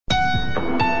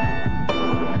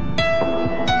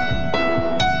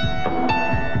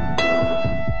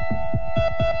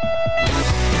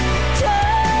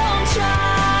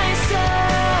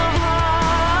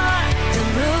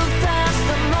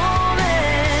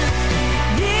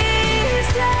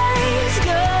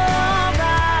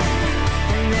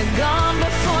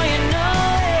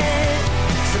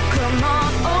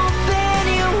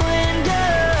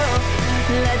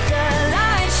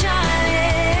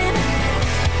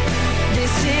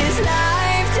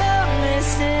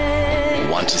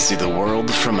to see the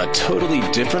world from a totally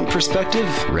different perspective?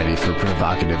 Ready for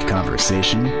provocative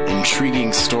conversation,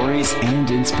 intriguing stories,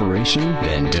 and inspiration?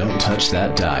 Then don't touch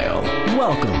that dial.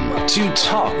 Welcome to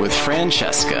Talk with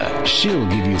Francesca. She'll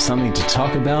give you something to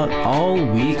talk about all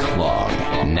week long.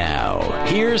 Now,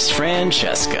 here's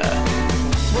Francesca.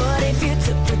 What if you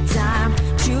took the time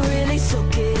to really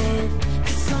soak it in?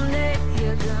 'Cause someday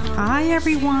you're gonna... Hi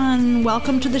everyone,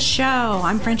 welcome to the show.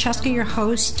 I'm Francesca, your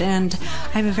host, and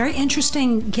I have a very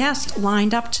interesting guest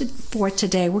lined up for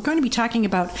today. We're going to be talking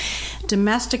about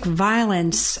domestic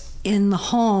violence in the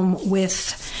home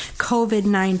with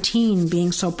COVID-19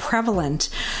 being so prevalent.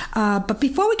 But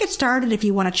before we get started, if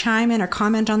you want to chime in or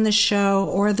comment on this show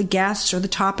or the guests or the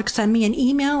topic, send me an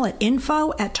email at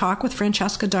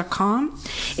info@talkwithfrancesca.com.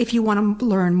 If you want to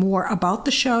learn more about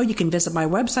the show, you can visit my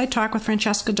website,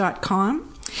 talkwithfrancesca.com.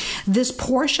 This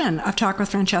portion of Talk with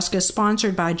Francesca is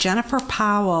sponsored by Jennifer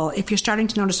Powell. If you're starting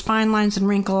to notice fine lines and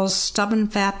wrinkles, stubborn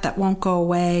fat that won't go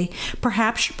away,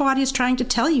 perhaps your body is trying to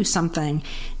tell you something,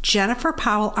 Jennifer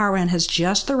Powell RN has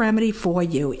just the remedy for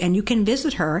you, and you can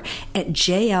visit her at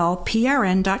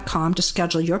jlprn.com to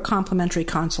schedule your complimentary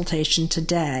consultation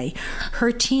today.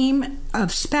 Her team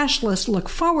of specialists look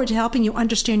forward to helping you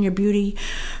understand your beauty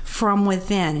from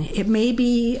within. It may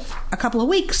be a couple of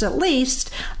weeks at least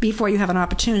before you have an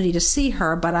opportunity to see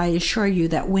her, but I assure you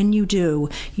that when you do,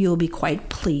 you'll be quite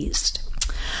pleased.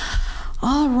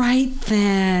 All right,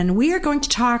 then. We are going to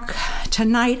talk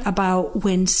tonight about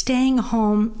when staying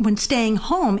home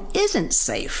isn't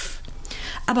safe.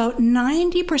 About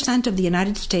 90% of the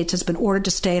United States has been ordered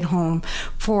to stay at home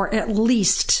for at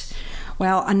least,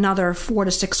 another 4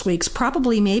 to 6 weeks,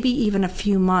 probably maybe even a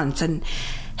few months. And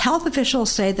health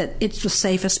officials say that it's the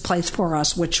safest place for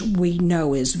us, which we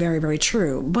know is very, very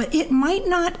true. But it might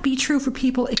not be true for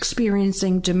people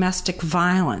experiencing domestic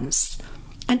violence.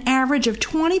 An average of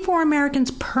 24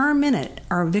 Americans per minute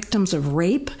are victims of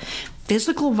rape,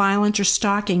 physical violence, or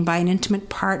stalking by an intimate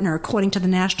partner, according to the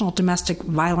National Domestic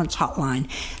Violence Hotline.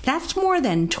 That's more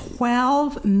than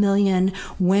 12 million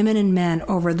women and men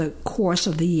over the course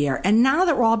of the year. And now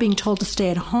that we're all being told to stay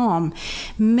at home,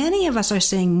 many of us are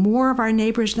seeing more of our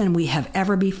neighbors than we have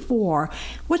ever before.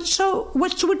 What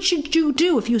should you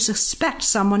do if you suspect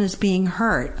someone is being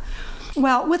hurt?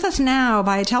 Well, with us now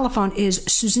by telephone is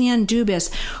Suzanne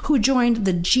Dubis, who joined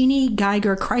the Jeannie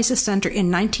Geiger Crisis Center in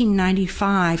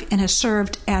 1995 and has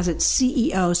served as its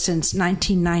CEO since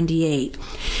 1998.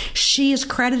 She is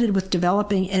credited with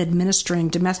developing and administering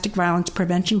domestic violence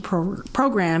prevention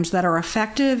programs that are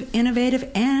effective, innovative,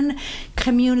 and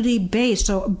community-based.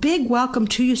 So a big welcome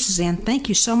to you, Suzanne. Thank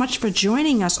you so much for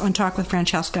joining us on Talk with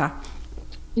Francesca.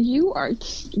 You are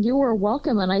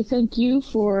welcome, and I thank you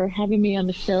for having me on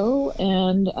the show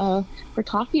and for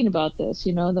talking about this.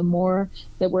 You know, the more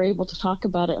that we're able to talk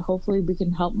about it, hopefully we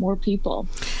can help more people.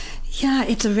 Yeah,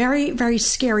 it's a very, very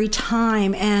scary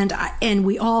time, and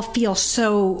we all have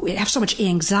so much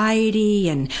anxiety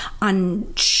and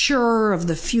unsure of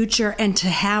the future, and to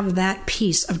have that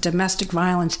piece of domestic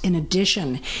violence in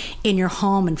addition in your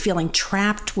home and feeling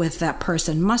trapped with that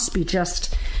person must be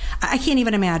just... I can't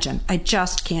even imagine. I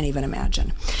just can't even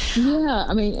imagine. Yeah,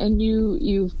 I mean, and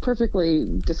you've perfectly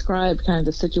described kind of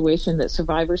the situation that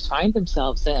survivors find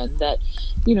themselves in, that,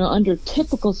 you know, under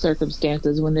typical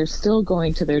circumstances, when they're still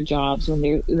going to their jobs,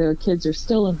 when their kids are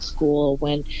still in school,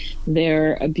 when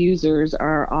their abusers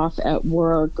are off at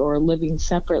work or living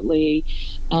separately,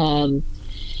 and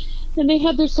they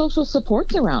have their social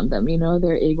supports around them. You know,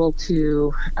 they're able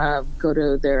to go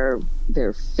to their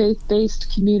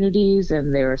faith-based communities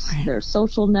and their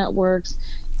social networks,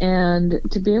 and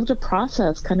to be able to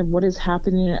process kind of what is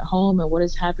happening at home and what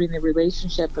is happening in the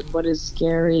relationship and what is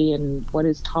scary and what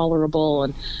is tolerable,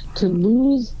 and to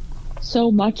lose so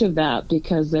much of that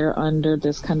because they're under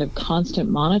this kind of constant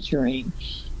monitoring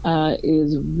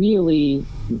is really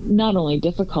not only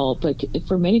difficult, but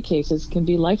for many cases can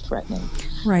be life-threatening.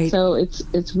 Right. So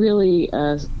it's really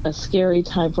a scary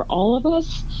time for all of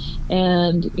us.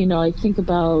 And, you know, I think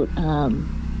about,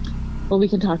 we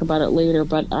can talk about it later,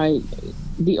 but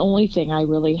the only thing I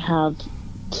really have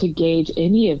to gauge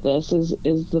any of this is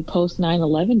the post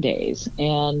 9/11 days.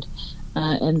 And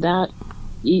that,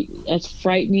 as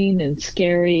frightening and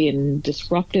scary and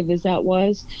disruptive as that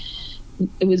was,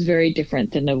 it was very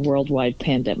different than a worldwide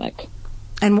pandemic.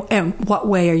 And what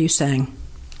way are you saying?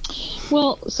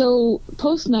 Well, so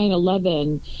post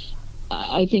 9/11,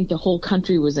 I think the whole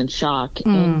country was in shock,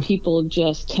 and people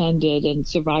just tended, and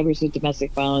survivors of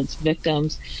domestic violence,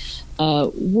 victims,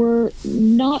 were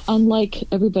not unlike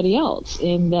everybody else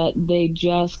in that they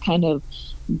just kind of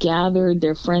gathered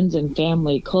their friends and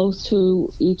family close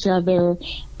to each other,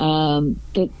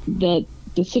 that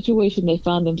the situation they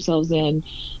found themselves in,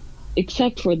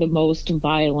 except for the most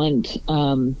violent,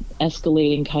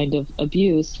 escalating kind of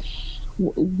abuse,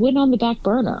 went on the back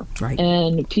burner. Right.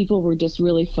 And people were just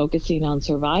really focusing on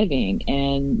surviving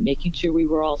and making sure we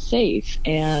were all safe.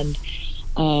 And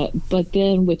but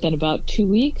then within about 2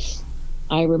 weeks,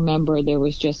 I remember there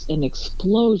was just an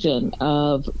explosion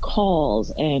of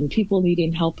calls and people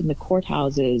needing help in the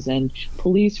courthouses and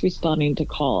police responding to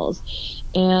calls.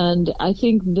 And I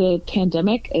think the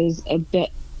pandemic is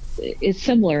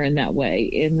similar in that way,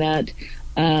 in that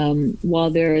while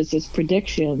there is this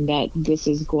prediction that this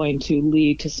is going to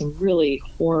lead to some really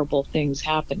horrible things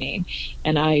happening,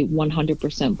 and I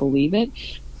 100% believe it,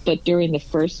 but during the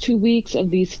first 2 weeks of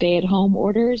these stay-at-home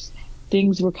orders,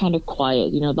 things were kind of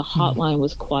quiet. The hotline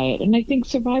was quiet. And I think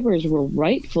survivors were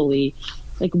rightfully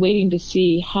waiting to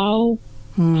see how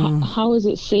is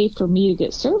it safe for me to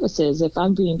get services if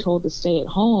I'm being told to stay at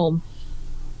home.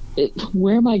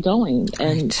 Where am I going,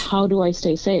 and how do I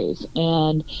stay safe?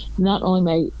 And not only am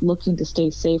I looking to stay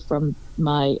safe from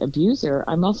my abuser,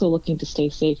 I'm also looking to stay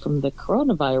safe from the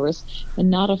coronavirus and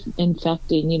not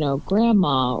infecting,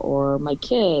 grandma or my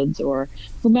kids or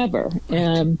whomever.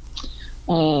 And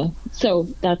so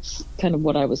that's kind of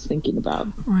what I was thinking about.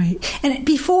 Right. And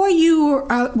before you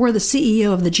were the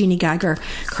CEO of the Jeannie Geiger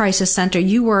Crisis Center,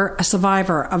 you were a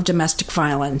survivor of domestic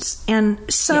violence. And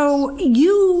so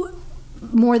you,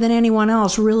 more than anyone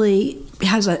else, really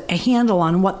has a handle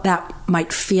on what that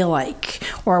might feel like,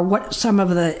 or what some of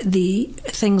the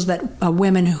things that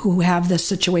women who have this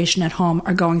situation at home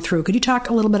are going through. Could you talk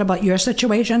a little bit about your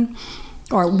situation,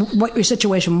 or what your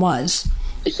situation was?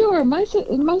 Sure. My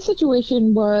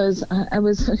situation was, I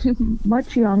was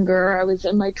much younger. I was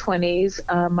in my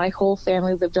 20s. My whole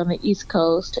family lived on the East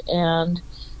Coast, and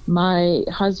my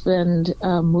husband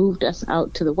moved us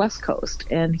out to the West Coast,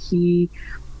 and he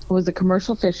was a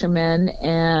commercial fisherman,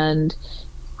 and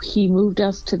he moved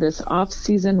us to this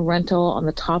off-season rental on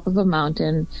the top of a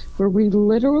mountain where we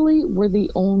literally were the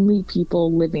only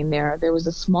people living there. There was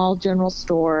a small general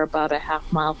store about a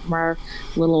half mile from our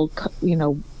little,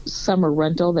 summer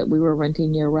rental that we were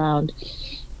renting year round.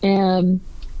 And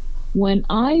when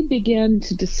I began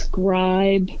to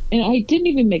describe, and I didn't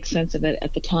even make sense of it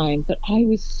at the time, but I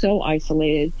was so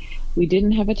isolated. We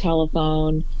didn't have a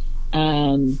telephone.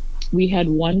 We had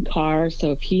one car,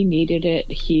 so if he needed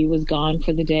it, he was gone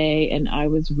for the day, and I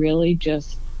was really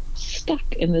just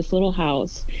stuck in this little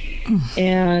house.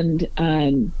 And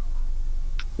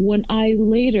when I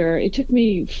later, it took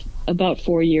me about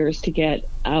 4 years to get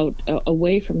out,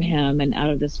 away from him and out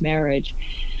of this marriage.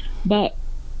 But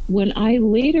when I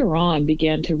later on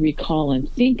began to recall and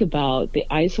think about the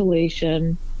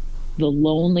isolation, the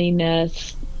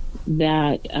loneliness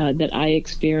that I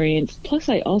experienced, plus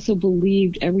I also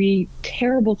believed every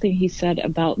terrible thing he said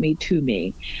about me to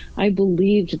me. I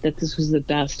believed that this was the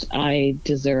best I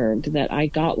deserved, that I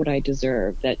got what I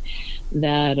deserved, that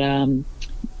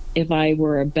if I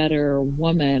were a better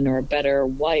woman or a better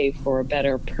wife or a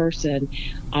better person,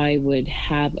 I would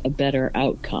have a better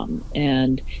outcome.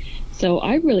 And so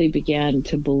I really began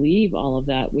to believe all of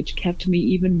that, which kept me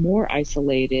even more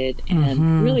isolated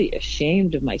and really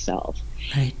ashamed of myself.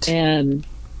 Right. And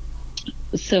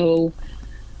so,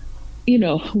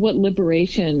 what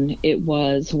liberation it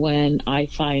was when I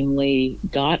finally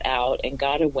got out and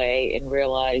got away and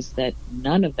realized that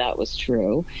none of that was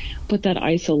true, but that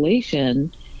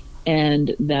isolation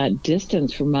and that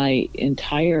distance from my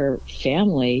entire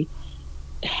family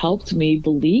helped me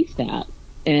believe that.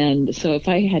 And so if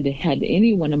I had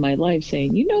anyone in my life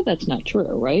saying, that's not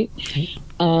true, right?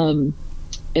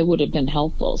 It would have been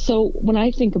helpful. So when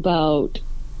I think about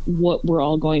what we're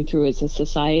all going through as a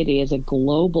society, as a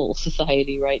global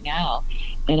society right now,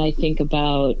 and I think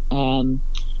about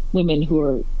women who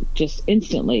are just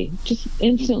instantly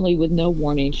with no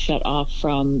warning shut off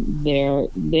from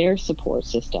their support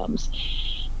systems,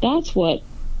 that's what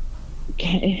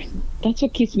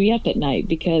keeps me up at night,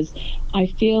 because I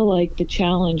feel like the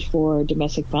challenge for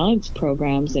domestic violence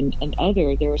programs and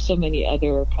there are so many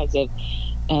other kinds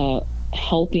of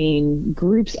helping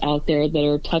groups out there that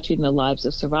are touching the lives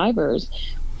of survivors.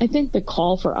 I think the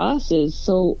call for us is,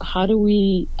 so how do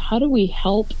we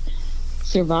help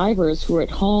survivors who are at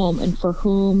home and for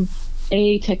whom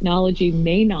technology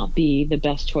may not be the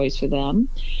best choice for them,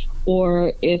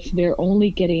 or if they're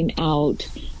only getting out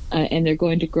and they're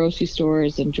going to grocery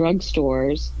stores and drug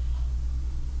stores,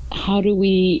 how do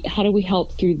we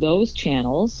help through those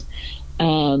channels?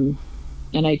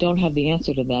 And I don't have the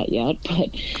answer to that yet,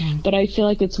 but I feel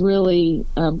like it's really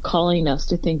calling us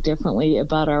to think differently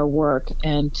about our work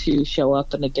and to show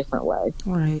up in a different way.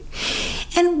 Right.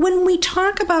 And when we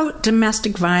talk about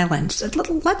domestic violence,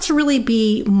 let's really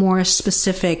be more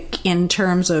specific in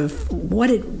terms of what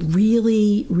it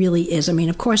really, really is. I mean,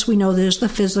 of course, we know there's the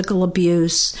physical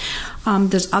abuse.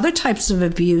 There's other types of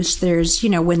abuse. There's,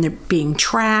 when they're being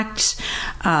tracked,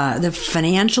 the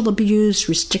financial abuse,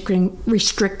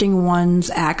 restricting one's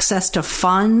access to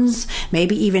funds,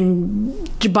 maybe even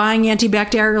buying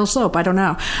antibacterial soap. I don't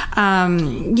know.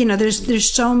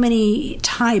 There's so many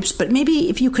types, but maybe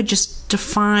if you could just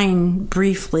define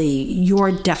briefly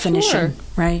your definition, Sure.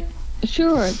 Right?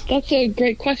 Sure. That's a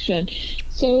great question.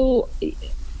 So,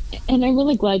 and I'm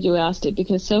really glad you asked it,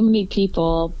 because so many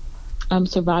people,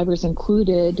 survivors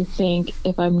included, think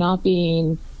if I'm not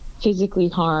being physically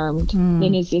harmed,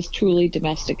 then is this truly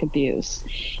domestic abuse?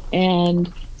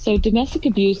 And so domestic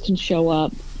abuse can show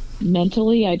up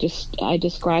mentally. I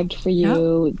described for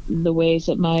you the ways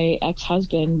that my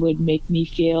ex-husband would make me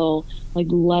feel like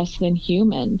less than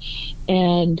human.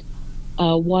 And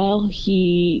while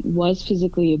he was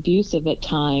physically abusive at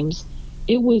times,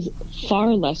 it was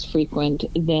far less frequent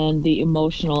than the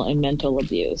emotional and mental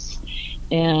abuse.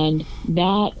 And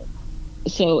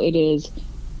so it is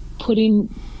putting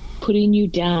you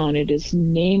down. It is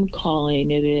name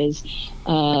calling. It is,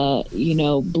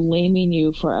 blaming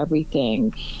you for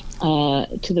everything,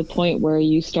 to the point where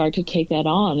you start to take that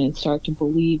on and start to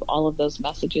believe all of those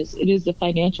messages. It is the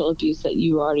financial abuse that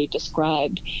you already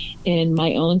described. In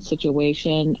my own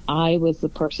situation, I was the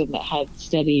person that had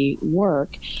steady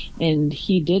work and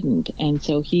he didn't. And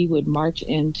so he would march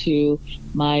into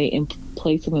my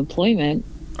place of employment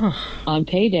on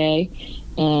payday,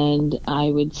 and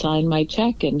I would sign my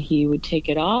check and he would take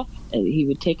it off. He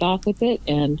would take off with it,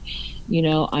 and,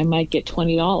 I might get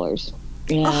 $20.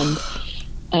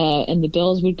 And the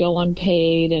bills would go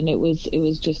unpaid, and it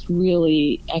was just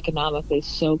really economically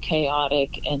so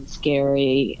chaotic and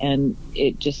scary, and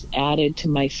it just added to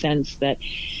my sense that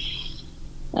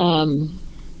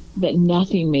that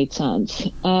nothing made sense.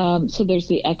 So there's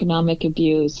the economic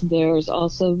abuse.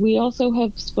 We also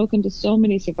have spoken to so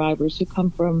many survivors who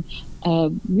come from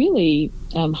really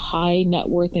high net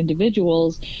worth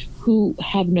individuals who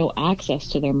have no access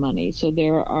to their money. So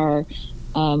there are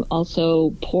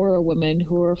also poorer women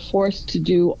who are forced to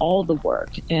do all the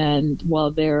work, and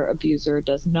while their abuser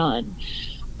does none.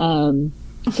 So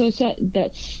it's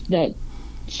that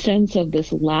sense of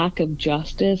this lack of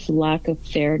justice, lack of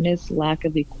fairness, lack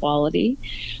of equality,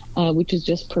 which is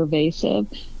just pervasive.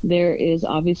 There is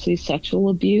obviously sexual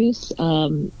abuse,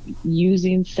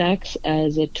 using sex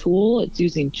as a tool. It's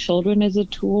using children as a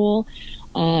tool.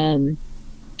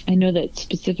 I know that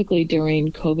specifically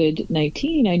during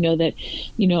COVID-19, I know that,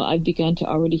 I've begun to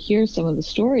already hear some of the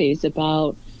stories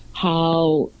about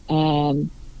how,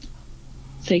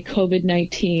 say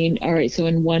COVID-19, all right, so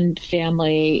in one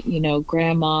family,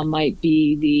 grandma might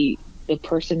be the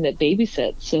person that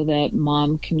babysits so that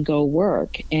mom can go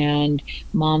work, and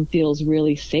mom feels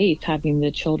really safe having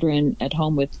the children at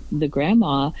home with the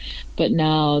grandma. But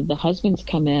now the husband's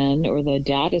come in, or the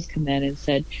dad has come in and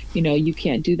said, you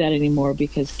can't do that anymore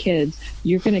because kids,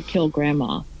 you're going to kill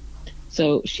grandma.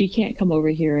 So she can't come over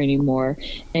here anymore.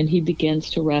 And he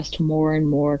begins to wrest more and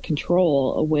more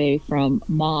control away from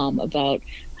mom about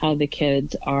how the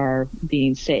kids are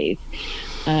being safe.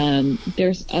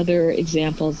 There's other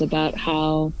examples about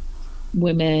how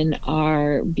women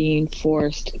are being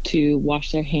forced to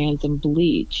wash their hands in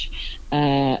bleach,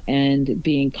 and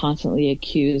being constantly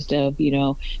accused of,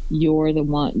 you're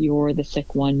the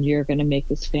sick one, you're going to make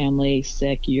this family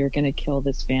sick, you're going to kill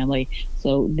this family,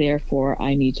 so therefore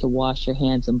I need to wash your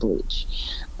hands in bleach.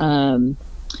 So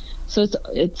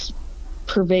it's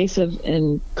pervasive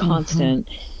and constant.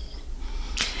 Mm-hmm.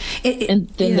 And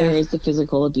then there is the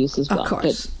physical abuse as well.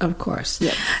 Of course.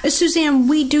 Yeah. Suzanne,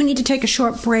 we do need to take a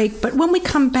short break, but when we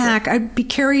come back, I'd be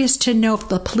curious to know if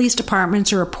the police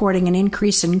departments are reporting an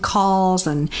increase in calls,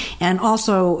 and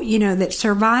also, that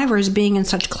survivors being in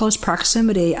such close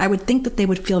proximity, I would think that they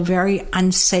would feel very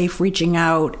unsafe reaching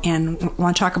out, and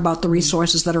want to talk about the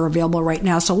resources that are available right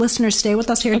now. So listeners, stay with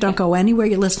us here. Okay. Don't go anywhere.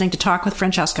 You're listening to Talk with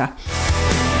Francesca.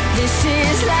 This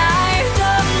is Life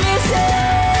Done Missing.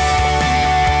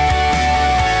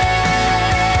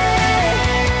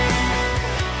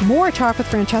 More Talk with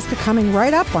Francesca coming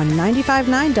right up on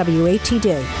 95.9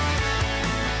 WATD.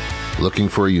 Looking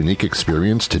for a unique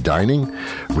experience to dining?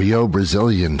 Rio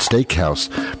Brazilian Steakhouse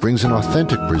brings an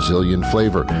authentic Brazilian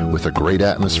flavor with a great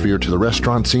atmosphere to the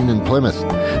restaurant scene in Plymouth.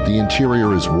 The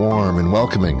interior is warm and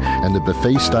welcoming, and the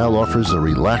buffet style offers a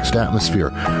relaxed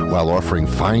atmosphere while offering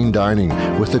fine dining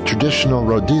with the traditional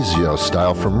rodizio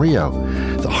style from Rio,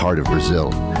 the heart of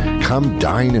Brazil. Come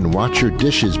dine and watch your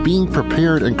dishes being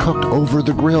prepared and cooked over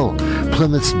the grill.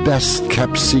 Plymouth's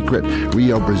best-kept secret,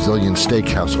 Rio Brazilian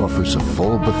Steakhouse offers a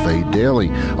full buffet daily,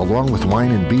 along with wine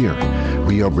and beer.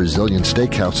 Rio Brazilian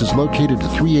Steakhouse is located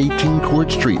at 318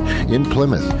 Court Street in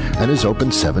Plymouth and is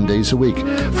open 7 days a week.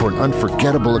 For an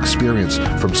unforgettable experience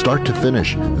from start to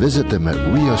finish, visit them at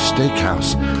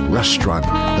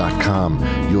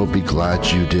riosteakhouserestaurant.com. You'll be glad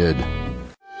you did.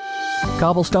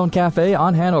 Cobblestone Cafe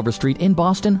on Hanover Street in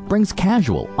Boston brings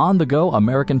casual, on-the-go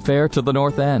American fare to the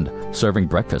North End, serving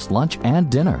breakfast, lunch, and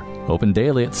dinner. Open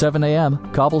daily at 7 a.m.,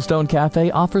 Cobblestone Cafe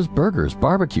offers burgers,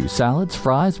 barbecue, salads,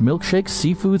 fries, milkshakes,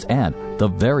 seafoods, and the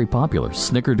very popular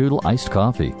Snickerdoodle iced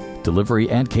coffee. Delivery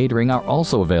and catering are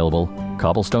also available.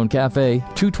 Cobblestone Cafe,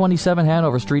 227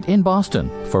 Hanover Street in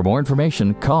Boston. For more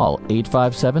information, call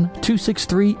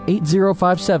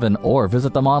 857-263-8057 or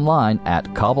visit them online at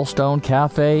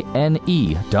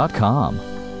cobblestonecafene.com.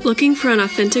 Looking for an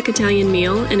authentic Italian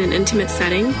meal in an intimate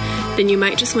setting? Then you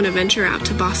might just want to venture out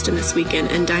to Boston this weekend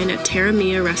and dine at Terra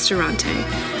Mia Ristorante,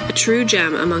 a true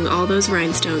gem among all those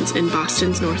rhinestones in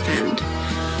Boston's North End.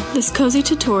 This cozy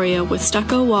trattoria with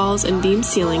stucco walls and beam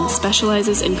ceilings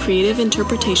specializes in creative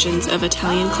interpretations of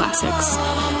Italian classics.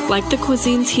 Like the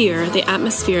cuisines here, the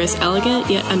atmosphere is elegant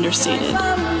yet understated.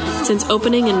 Since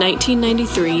opening in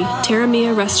 1993, Terra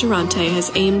Mia Ristorante has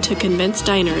aimed to convince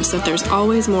diners that there's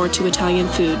always more to Italian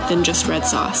food than just red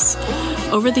sauce.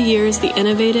 Over the years, the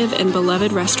innovative and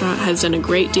beloved restaurant has done a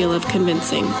great deal of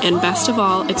convincing, and best of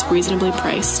all, it's reasonably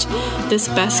priced. This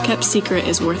best-kept secret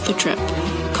is worth the trip.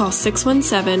 Call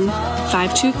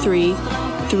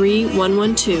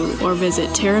 617-523-3112 or visit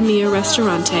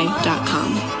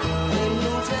terramiarestorante.com.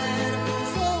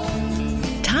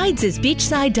 Tides is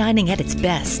beachside dining at its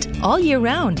best, all year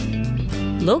round.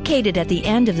 Located at the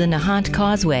end of the Nahant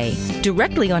Causeway,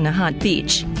 directly on Nahant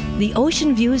Beach, the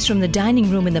ocean views from the dining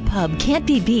room in the pub can't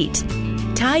be beat.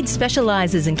 Tides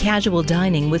specializes in casual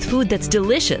dining with food that's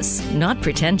delicious, not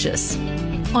pretentious.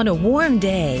 On a warm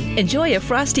day, enjoy a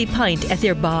frosty pint at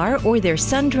their bar or their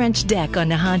sun-drenched deck on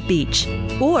Nahant Beach.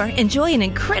 Or enjoy an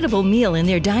incredible meal in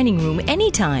their dining room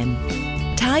anytime.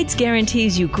 Tides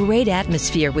guarantees you great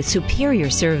atmosphere with superior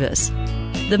service.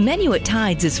 The menu at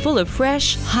Tides is full of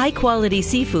fresh, high-quality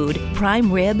seafood, prime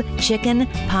rib, chicken,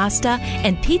 pasta,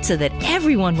 and pizza that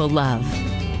everyone will love.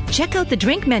 Check out the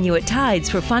drink menu at Tides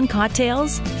for fun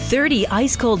cocktails, 30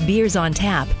 ice-cold beers on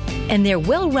tap, and their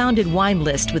well-rounded wine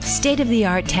list with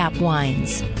state-of-the-art tap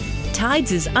wines.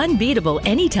 Tides is unbeatable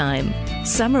anytime,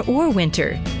 summer or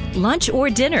winter, lunch or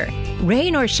dinner,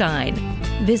 rain or shine.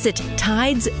 Visit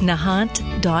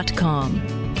tidesnahant.com.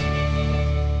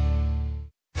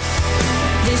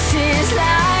 This is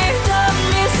life,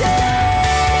 don't miss it.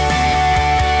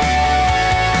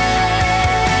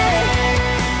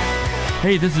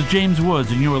 Hey, this is James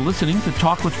Woods, and you are listening to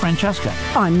Talk with Francesca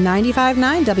on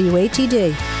 95.9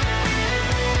 WATD.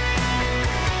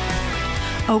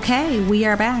 Okay, we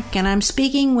are back, and I'm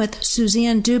speaking with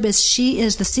Suzanne Dubas. She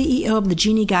is the CEO of the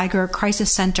Jeannie Geiger Crisis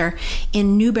Center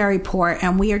in Newburyport,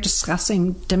 and we are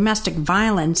discussing domestic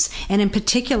violence, and in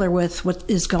particular with what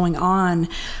is going on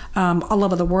all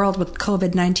over the world with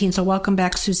COVID-19. So welcome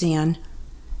back, Suzanne.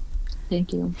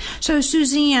 Thank you. So,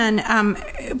 Suzanne,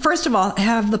 first of all,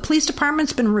 have the police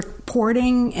departments been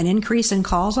reporting an increase in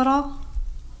calls at all?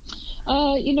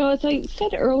 As I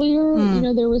said earlier,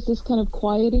 there was this kind of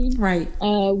quieting. Right.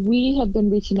 We have been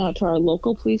reaching out to our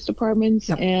local police departments,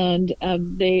 yep. And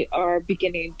they are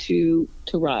beginning to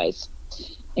rise.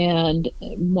 And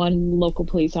one local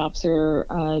police officer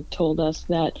told us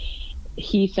that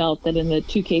he felt that in the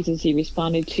two cases he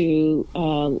responded to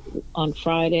on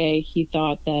Friday, he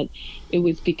thought that it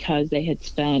was because they had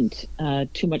spent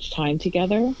too much time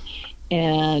together,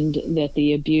 and that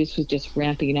the abuse was just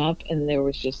ramping up, and there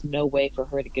was just no way for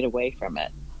her to get away from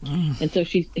it. And so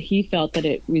he felt that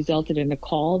it resulted in a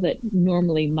call that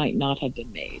normally might not have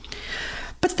been made.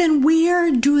 But then where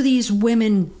do these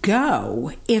women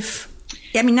go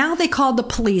now they called the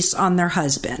police on their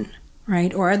husband,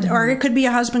 right? Or it could be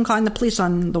a husband calling the police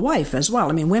on the wife as well.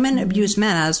 I mean, women abuse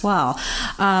men as well.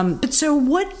 But so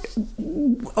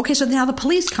so now the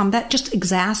police come. That just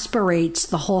exasperates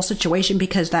the whole situation,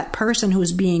 because that person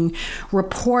who's being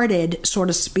reported, so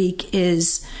to speak,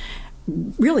 is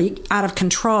really out of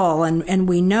control. And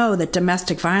we know that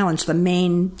domestic violence, the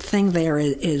main thing there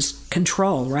is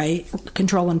control, right?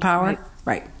 Control and power.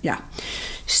 Right. Yeah.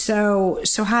 So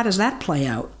how does that play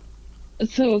out?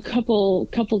 So a couple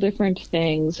different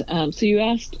things. So you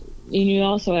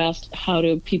also asked, how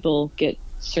do people get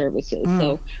services?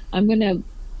 So I'm going to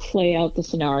play out the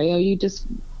scenario you just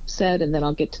said, and then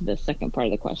I'll get to the second part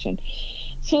of the question.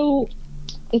 So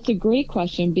it's a great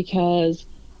question, because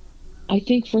I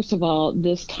think, first of all,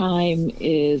 this time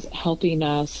is helping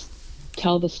us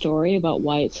tell the story about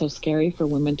why it's so scary for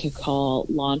women to call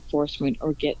law enforcement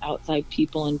or get outside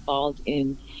people involved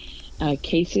in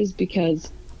cases, because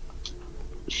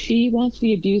she wants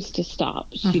the abuse to stop.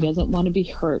 She doesn't want to be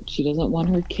hurt. She doesn't want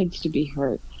her kids to be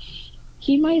hurt.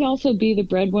 He might also be the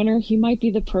breadwinner. He might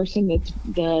be the person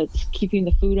that's keeping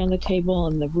the food on the table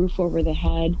and the roof over the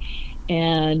head,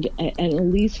 and at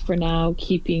least for now,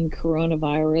 keeping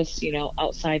coronavirus,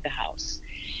 outside the house.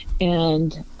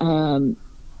 And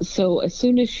so as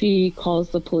soon as she calls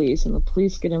the police and the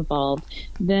police get involved,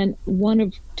 then one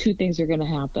of two things are going to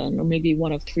happen, or maybe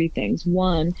one of three things.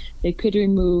 One, they could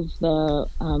remove the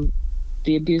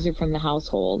abuser from the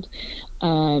household,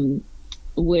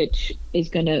 which is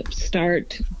going to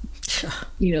start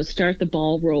the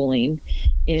ball rolling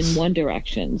in one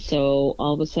direction. So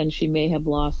all of a sudden she may have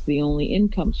lost the only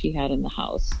income she had in the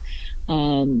house.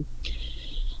 And,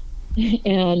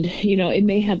 it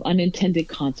may have unintended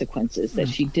consequences that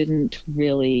she didn't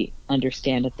really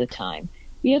understand at the time.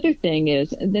 The other thing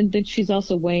is, and then she's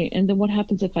also weighing, and then what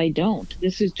happens if I don't?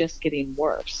 This is just getting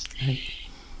worse. Right.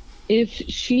 If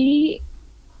she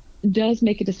does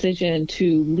make a decision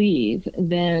to leave,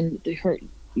 then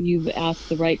you've asked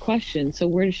the right question. So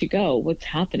where does she go? What's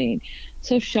happening?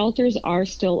 So shelters are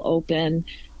still open.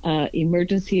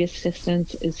 Emergency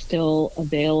assistance is still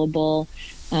available.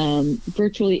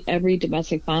 Virtually every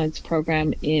domestic violence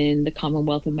program in the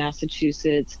Commonwealth of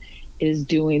Massachusetts is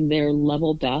doing their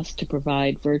level best to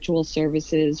provide virtual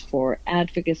services for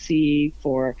advocacy,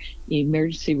 for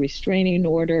emergency restraining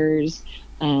orders.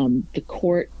 The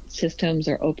court systems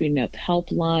are opening up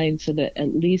helplines so that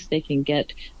at least they can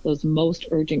get those most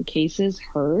urgent cases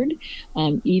heard,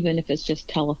 even if it's just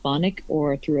telephonic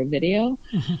or through a video.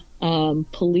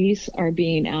 Police are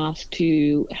being asked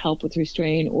to help with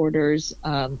restraining orders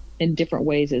in different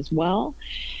ways as well.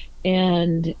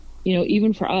 And,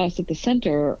 even for us at the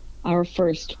center, our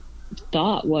first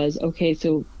thought was, okay,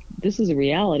 so this is a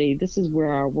reality. This is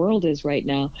where our world is right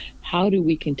now. How do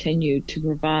we continue to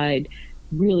provide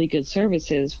really good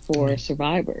services for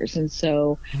survivors? And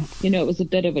so, it was a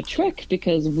bit of a trick,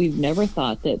 because we've never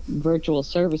thought that virtual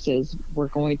services were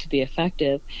going to be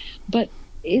effective, but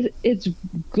it's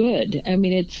good. I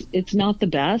mean, it's not the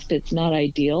best, it's not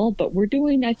ideal, but we're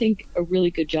doing, I think, a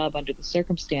really good job under the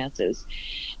circumstances.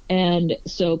 And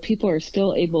so people are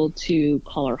still able to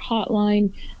call our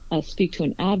hotline, speak to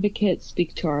an advocate,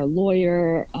 speak to our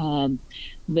lawyer,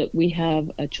 that we have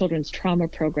a children's trauma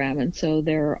program, and so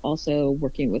they're also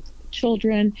working with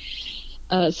children.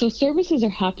 So services are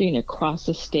happening across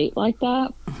the state like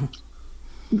that.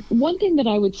 One thing that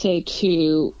I would say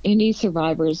to any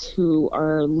survivors who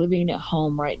are living at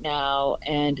home right now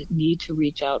and need to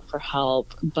reach out for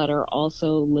help, but are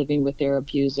also living with their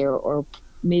abuser, or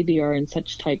maybe are in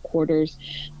such tight quarters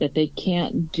that they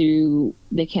can't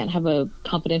have a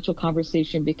confidential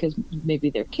conversation because maybe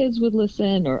their kids would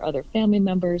listen or other family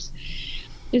members,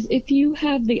 is if you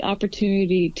have the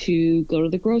opportunity to go to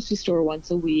the grocery store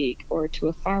once a week, or to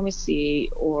a pharmacy,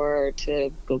 or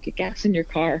to go get gas in your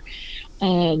car,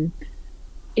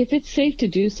 if it's safe to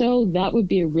do so, that would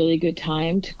be a really good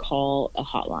time to call a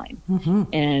hotline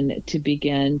and to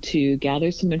begin to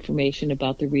gather some information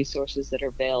about the resources that are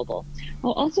available.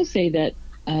 I'll also say that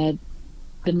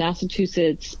the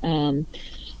Massachusetts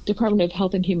Department of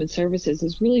Health and Human Services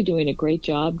is really doing a great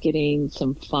job getting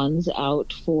some funds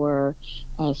out for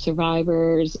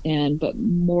survivors, but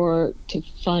more to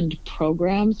fund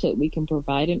programs that we can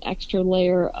provide an extra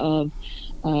layer of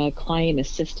client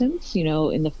assistance,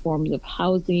 in the forms of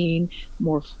housing,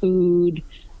 more food.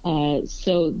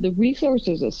 So the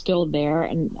resources are still there,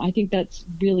 and I think that's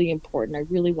really important. I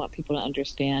really want people to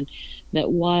understand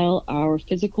that while our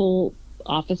physical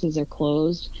offices are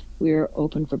closed, we are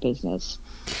open for business.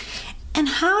 And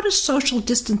how does social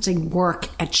distancing work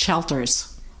at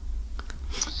shelters?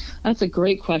 That's a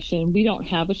great question. We don't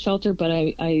have a shelter, but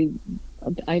I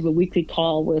have a weekly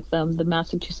call with the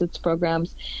Massachusetts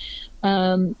programs.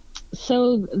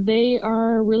 So they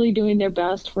are really doing their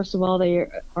best. First of all, they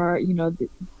are,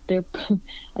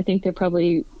 I think they're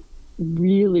probably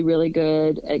really, really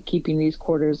good at keeping these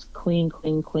quarters clean.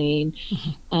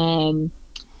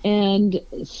 And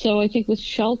so I think with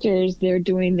shelters, they're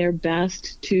doing their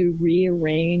best to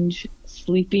rearrange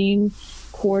sleeping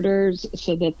quarters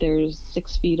so that there's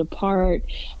 6 feet apart.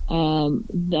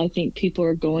 I think people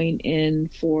are going in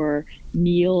for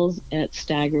meals at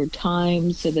staggered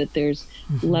times so that there's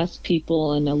less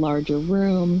people in a larger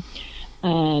room.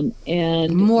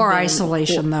 And more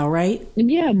isolation though, right?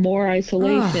 Yeah, more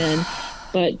isolation.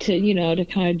 But to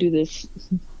kind of do this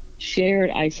shared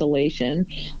isolation,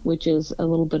 which is a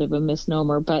little bit of a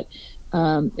misnomer, but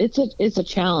it's a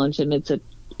challenge, and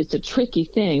it's a tricky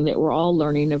thing that we're all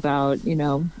learning about,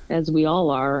 as we all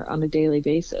are on a daily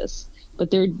basis. But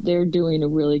they're doing a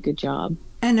really good job.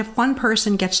 And if one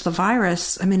person gets the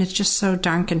virus, it's just so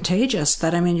darn contagious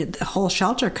that, the whole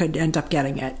shelter could end up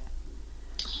getting it.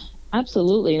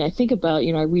 Absolutely. And I think about,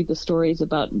 I read the stories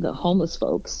about the homeless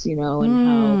folks,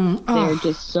 and how they're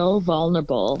just so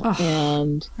vulnerable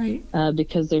and right.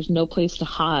 Because there's no place to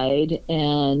hide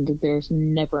and there's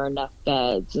never enough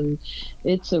beds. And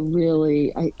it's a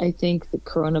really, I think the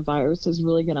coronavirus is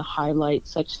really going to highlight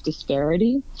such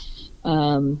disparity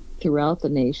throughout the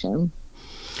nation.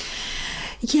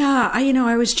 Yeah,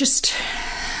 I was just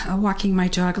walking my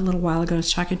dog a little while ago. I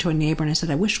was talking to a neighbor, and I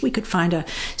said, I wish we could find a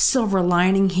silver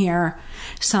lining here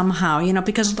somehow,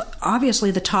 because obviously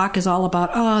the talk is all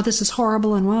about, oh, this is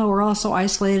horrible, and well, we're all so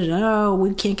isolated, and oh,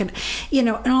 we can't get, and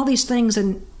all these things,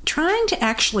 and trying to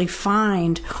actually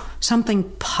find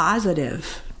something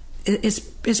positive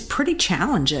is pretty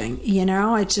challenging,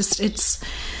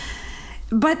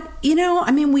 but, we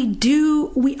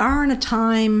are in a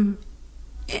time.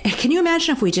 Can you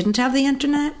imagine if we didn't have the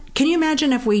internet? Can you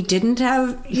imagine if we didn't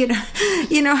have, can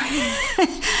Absolutely.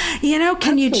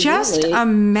 you just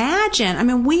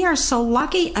imagine? We are so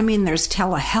lucky. There's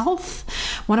telehealth.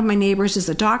 One of my neighbors is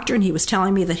a doctor, and he was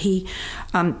telling me that he,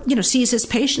 sees his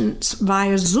patients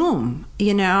via Zoom,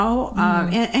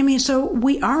 so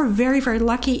we are very, very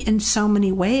lucky in so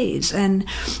many ways.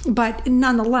 But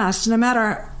nonetheless, no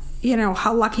matter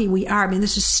how lucky we are.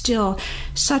 This is still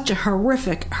such a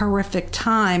horrific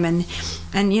time. And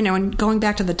going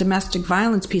back to the domestic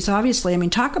violence piece, obviously,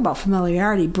 talk about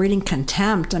familiarity breeding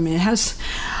contempt. It has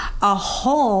a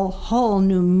whole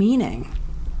new meaning.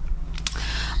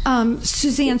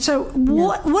 Suzanne, so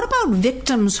what about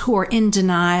victims who are in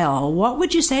denial? What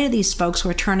would you say to these folks who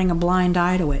are turning a blind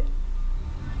eye to it?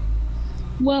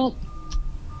 Well,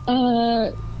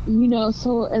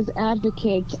 so as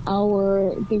advocates,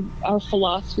 our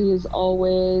philosophy is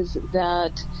always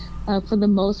that for the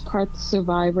most part, the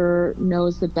survivor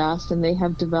knows the best, and they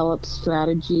have developed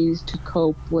strategies to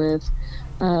cope with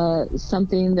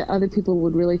something that other people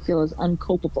would really feel is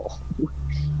uncopable.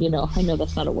 I know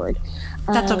that's not a word.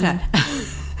 That's okay.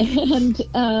 And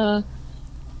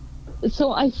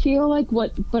so I feel like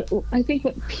I think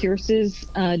what pierces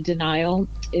denial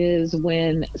is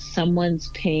when someone's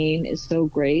pain is so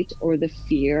great, or the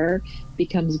fear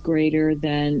becomes greater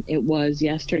than it was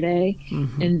yesterday.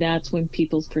 Mm-hmm. And that's when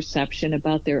people's perception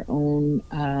about their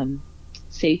own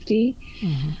safety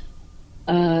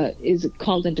is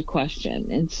called into question.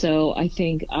 And so I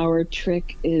think our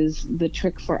trick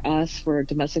for us, for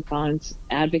domestic violence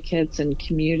advocates and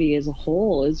community as a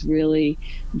whole, is really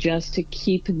just to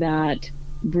keep that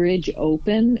bridge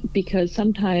open, because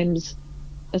sometimes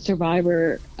a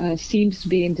survivor seems to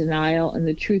be in denial, and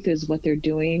the truth is what they're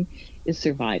doing is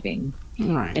surviving.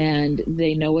 Right. And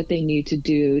they know what they need to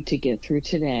do to get through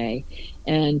today.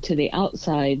 And to the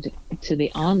outside, to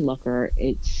the onlooker,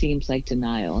 it seems like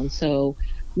denial. And so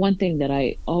one thing that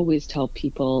I always tell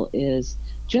people is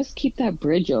just keep that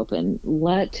bridge open.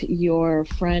 Let your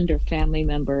friend or family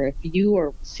member, if you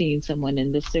are seeing someone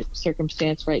in this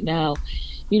circumstance right now,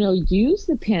 use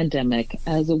the pandemic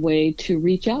as a way to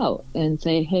reach out and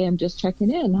say, hey, I'm just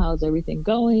checking in. How's everything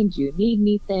going? Do you need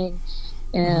anything?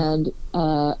 And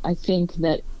I think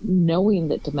that knowing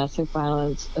that domestic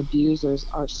violence abusers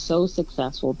are so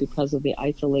successful because of the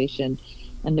isolation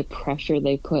and the pressure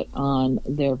they put on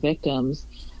their victims,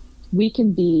 we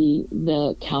can be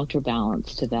the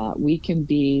counterbalance to that. We can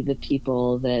be the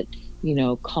people that,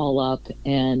 call up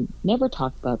and never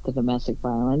talk about the domestic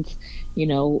violence,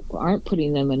 aren't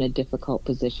putting them in a difficult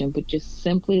position, but just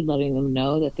simply letting them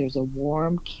know that there's a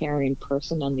warm, caring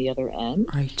person on the other end.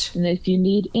 Right. And if you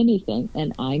need anything,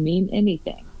 and I mean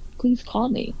anything, please call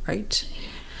me. Right.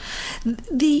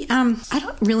 I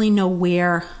don't really know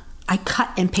where I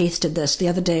cut and pasted this the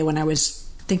other day when I was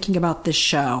thinking about this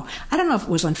show. I don't know if it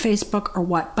was on Facebook or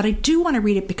what, but I do want to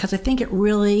read it because I think it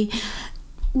really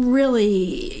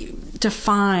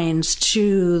defines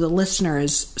to the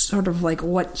listeners sort of like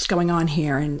what's going on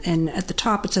here. And at the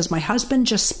top it says, "My husband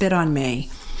just spit on me."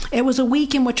 It was a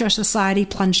week in which our society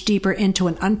plunged deeper into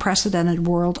an unprecedented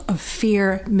world of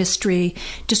fear, mystery,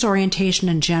 disorientation,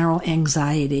 and general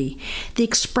anxiety. The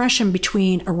expression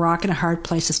between a rock and a hard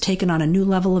place has taken on a new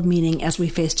level of meaning as we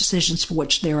face decisions for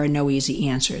which there are no easy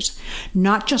answers.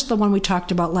 Not just the one we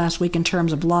talked about last week in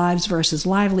terms of lives versus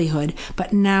livelihood,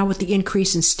 but now with the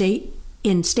increase in state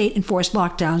in state-enforced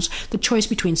lockdowns the choice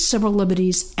between civil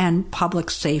liberties and public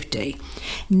safety.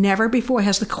 Never before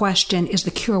has the question, is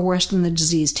the cure worse than the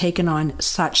disease, taken on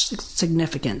such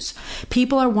significance.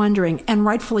 People are wondering, and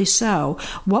rightfully so,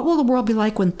 what will the world be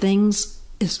like when this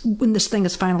thing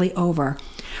is finally over?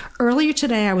 Earlier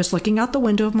today, I was looking out the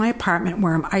window of my apartment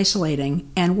where I'm isolating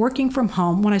and working from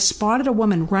home when I spotted a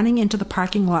woman running into the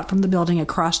parking lot from the building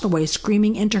across the way,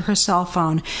 screaming into her cell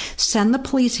phone, "Send the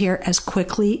police here as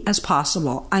quickly as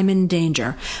possible. I'm in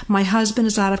danger. My husband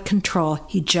is out of control.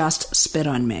 He just spit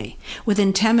on me."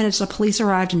 Within 10 minutes, the police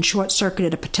arrived and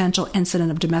short-circuited a potential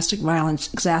incident of domestic violence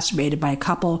exacerbated by a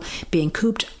couple being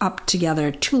cooped up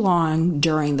together too long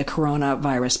during the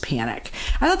coronavirus panic.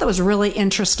 I thought that was really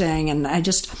interesting, and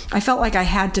I felt like I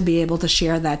had to be able to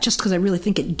share that just because I really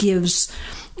think it gives,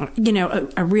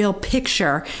 a real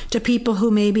picture to people who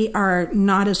maybe are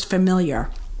not as familiar.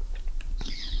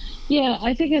 Yeah,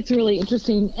 I think that's really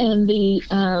interesting, and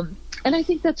and I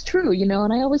think that's true,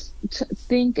 and I always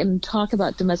think and talk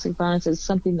about domestic violence as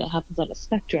something that happens on a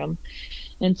spectrum.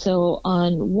 And so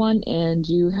on one end,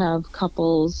 you have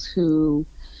couples who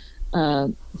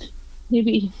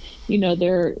maybe,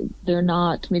 they're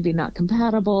not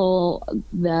compatible,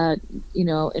 that,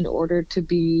 in order to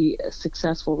be a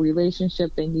successful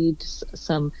relationship, they need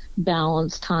some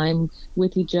balanced time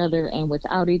with each other and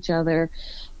without each other.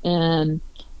 And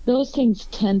those things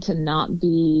tend to not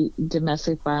be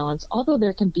domestic violence, although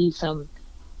there can be some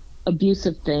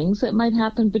abusive things that might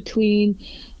happen between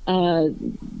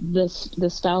the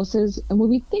spouses. And when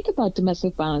we think about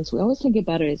domestic violence, we always think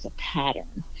about it as a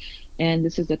pattern. And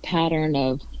this is a pattern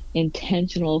of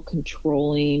intentional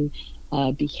controlling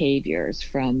behaviors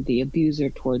from the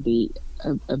abuser toward the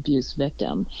abuse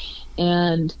victim.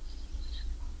 And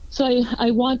so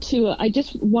I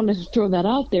just want to throw that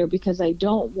out there because I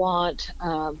don't want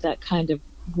that kind of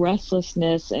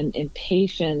restlessness and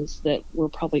impatience that we're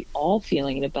probably all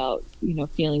feeling about,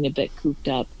 feeling a bit cooped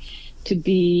up, to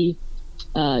be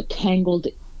tangled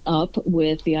up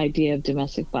with the idea of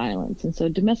domestic violence. And so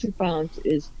domestic violence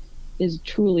is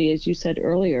truly, as you said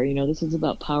earlier, this is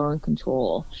about power and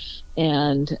control,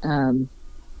 and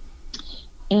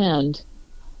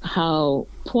how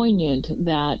poignant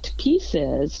that piece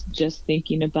is, just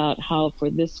thinking about how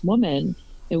for this woman,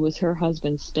 it was her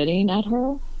husband spitting at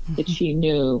her, that she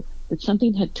knew that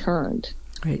something had turned,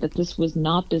 right, that this was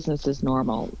not business as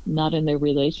normal, not in their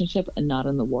relationship and not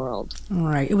in the world.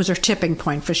 Right. It was her tipping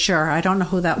point for sure. I don't know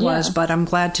who that was, but I'm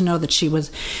glad to know that she was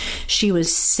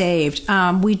saved.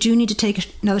 We do need to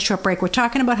take another short break. We're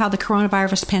talking about how the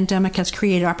coronavirus pandemic has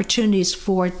created opportunities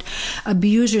for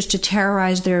abusers to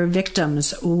terrorize their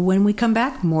victims. When we come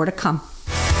back, more to come.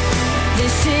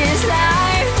 This is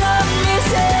life, don't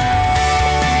miss it.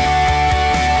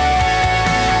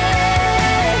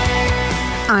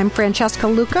 I'm Francesca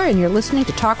Luca, and you're listening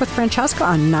to Talk with Francesca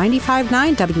on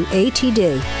 95.9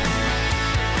 WATD.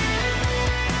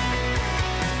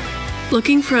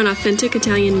 Looking for an authentic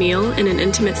Italian meal in an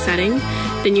intimate setting?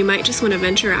 Then you might just want to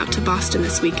venture out to Boston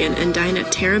this weekend and dine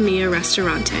at Terra Mia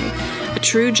Ristorante, a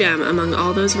true gem among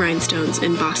all those rhinestones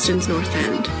in Boston's North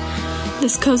End.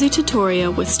 This cozy trattoria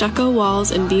with stucco walls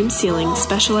and beam ceilings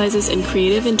specializes in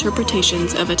creative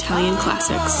interpretations of Italian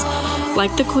classics.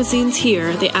 Like the cuisines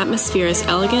here, the atmosphere is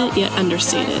elegant yet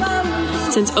understated.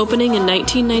 Since opening in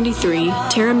 1993,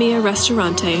 Terra Mia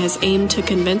Ristorante has aimed to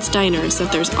convince diners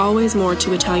that there's always more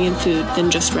to Italian food than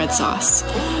just red sauce.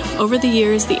 Over the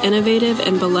years, the innovative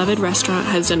and beloved restaurant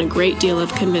has done a great deal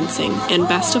of convincing, and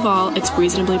best of all, it's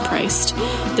reasonably priced.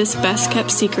 This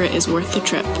best-kept secret is worth the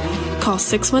trip. Call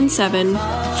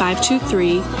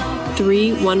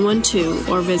 617-523-3112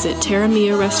 or visit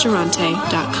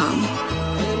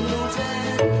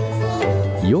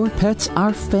terramiaristorante.com. Your pets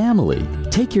are family.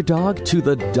 Take your dog to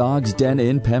the Dog's Den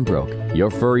in Pembroke.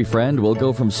 Your furry friend will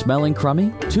go from smelling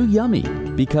crummy to yummy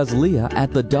because Leah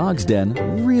at the Dog's Den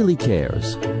really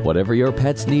cares. Whatever your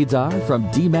pet's needs are, from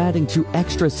dematting to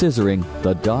extra scissoring,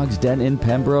 the Dog's Den in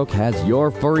Pembroke has your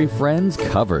furry friends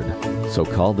covered. So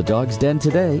call the Dog's Den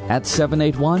today at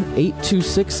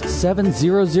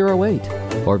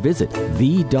 781-826-7008 or visit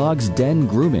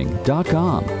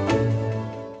thedogsdengrooming.com.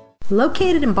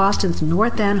 Located in Boston's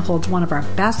North End holds one of our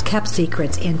best-kept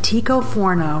secrets, Antico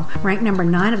Forno, ranked number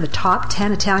 9 of the top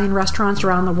 10 Italian restaurants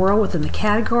around the world within the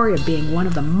category of being one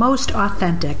of the most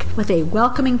authentic. With a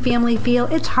welcoming family feel,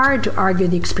 it's hard to argue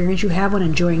the experience you have when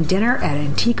enjoying dinner at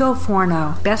Antico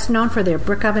Forno. Best known for their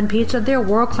brick oven pizza, their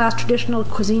world-class traditional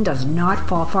cuisine does not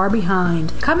fall far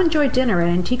behind. Come enjoy dinner at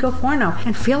Antico Forno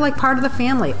and feel like part of the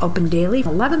family. Open daily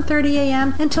from 11:30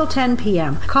 a.m. until 10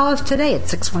 p.m. Call us today at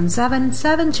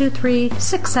 617-723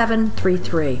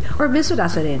 833-6733 or visit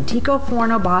us at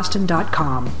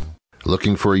anticofornoboston.com.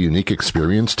 Looking for a unique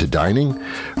experience to dining?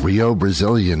 Rio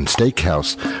Brazilian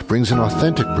Steakhouse brings an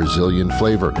authentic Brazilian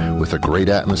flavor with a great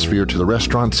atmosphere to the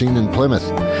restaurant scene in Plymouth.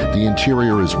 The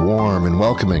interior is warm and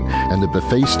welcoming, and the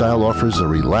buffet style offers a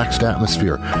relaxed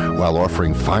atmosphere while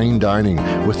offering fine dining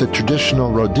with the traditional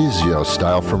rodizio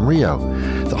style from Rio,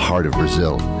 the heart of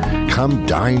Brazil. Come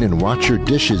dine and watch your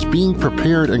dishes being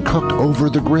prepared and cooked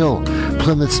over the grill.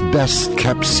 Plymouth's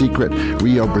best-kept secret,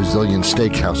 Rio Brazilian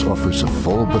Steakhouse offers a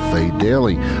full buffet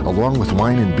daily, along with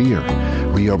wine and beer.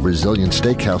 Rio Brazilian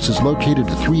Steakhouse is located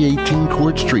at 318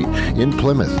 Court Street in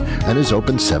Plymouth and is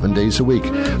open 7 days a week.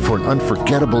 For an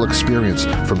unforgettable experience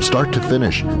from start to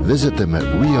finish, visit them at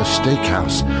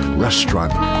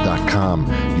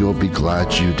riosteakhouserestaurant.com. You'll be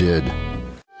glad you did.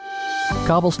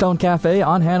 Cobblestone Cafe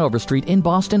on Hanover Street in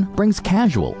Boston brings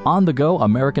casual, on-the-go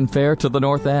American fare to the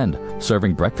North End,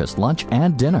 serving breakfast, lunch,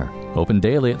 and dinner. Open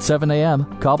daily at 7 a.m.,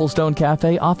 Cobblestone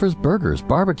Cafe offers burgers,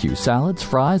 barbecue, salads,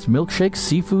 fries, milkshakes,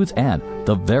 seafoods, and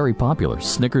the very popular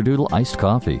Snickerdoodle iced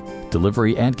coffee.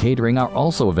 Delivery and catering are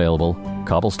also available.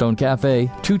 Cobblestone Cafe,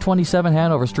 227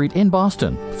 Hanover Street in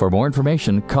Boston. For more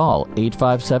information, call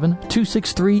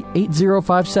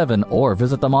 857-263-8057 or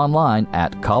visit them online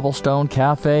at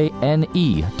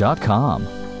cobblestonecafene.com.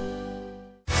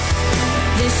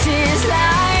 This is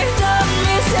life, don't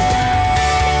miss it.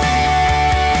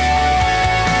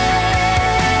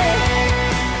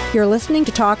 You're listening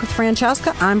to Talk with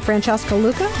Francesca. I'm Francesca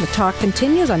Luca. The talk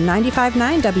continues on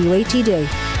 95.9 WATD.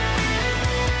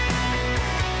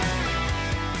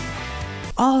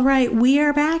 All right, we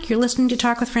are back. You're listening to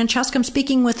Talk with Francesca. I'm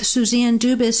speaking with Suzanne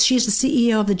Dubas. She's the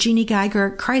CEO of the Jeannie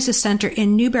Geiger Crisis Center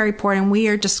in Newburyport, and we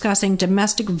are discussing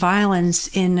domestic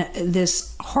violence in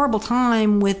this horrible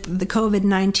time with the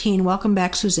COVID-19. Welcome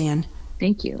back, Suzanne.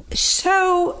 Thank you.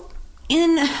 So,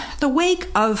 in the wake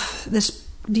of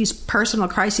these personal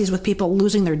crises with people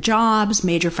losing their jobs,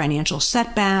 major financial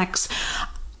setbacks,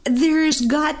 there's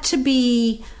got to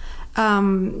be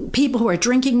people who are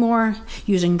drinking more,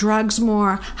 using drugs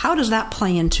more. How does that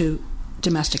play into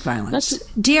domestic violence?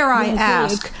 Dare I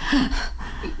ask?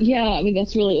 Yeah, I mean,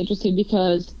 that's really interesting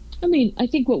because, I mean, I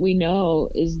think what we know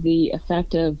is the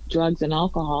effect of drugs and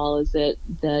alcohol is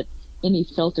that any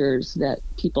filters that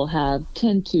people have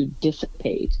tend to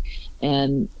dissipate.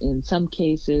 And in some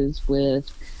cases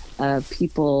with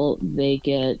people, they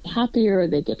get happier,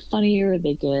 they get funnier,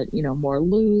 they get, more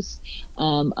loose.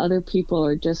 Other people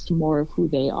are just more of who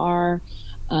they are.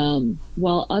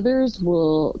 While others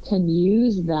can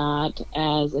use that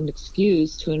as an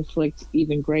excuse to inflict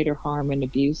even greater harm and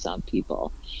abuse on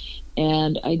people.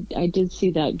 And I did see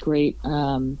that great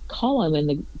column in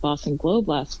the Boston Globe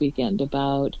last weekend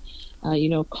about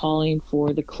calling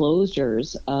for the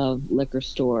closures of liquor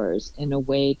stores in a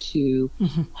way to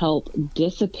help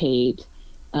dissipate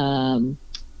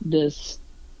this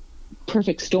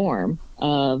perfect storm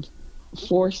of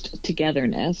forced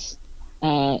togetherness,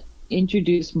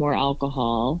 introduce more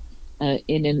alcohol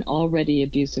in an already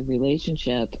abusive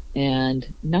relationship,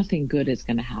 and nothing good is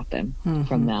going to happen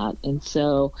from that. And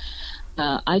so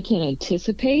I can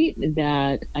anticipate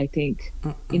that. I think,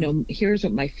 here's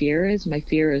what my fear is. My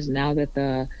fear is now that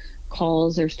the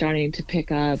calls are starting to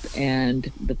pick up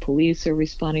and the police are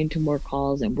responding to more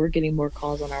calls and we're getting more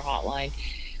calls on our hotline.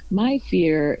 My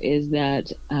fear is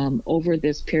that over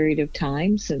this period of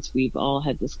time, since we've all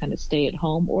had this kind of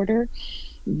stay-at-home order,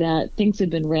 that things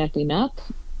have been ramping up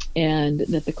and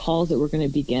that the calls that we're going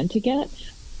to begin to get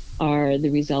are the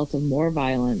result of more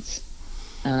violence,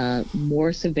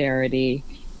 more severity,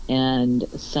 and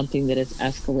something that is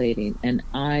escalating. And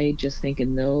I just think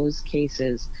in those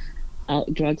cases,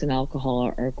 drugs and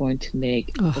alcohol are going to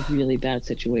make a really bad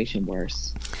situation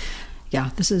worse. Yeah,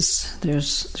 there's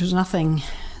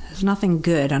nothing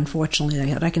good,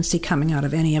 unfortunately, that I can see coming out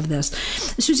of any of this.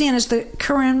 Suzanne, as the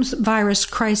coronavirus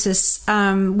crisis,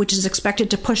 which is expected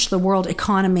to push the world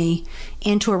economy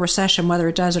into a recession, whether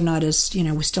it does or not is,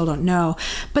 we still don't know.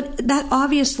 But that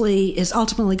obviously is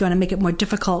ultimately going to make it more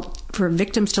difficult for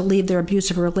victims to leave their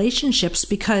abusive relationships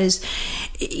because,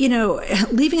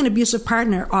 leaving an abusive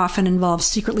partner often involves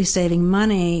secretly saving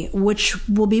money, which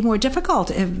will be more difficult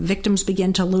if victims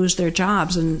begin to lose their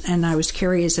jobs. And I was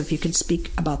curious if you could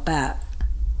speak about that.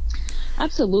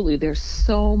 Absolutely. There's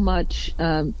so much,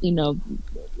 so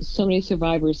many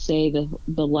survivors say that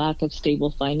the lack of stable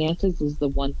finances is the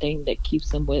one thing that keeps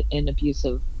them in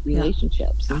abusive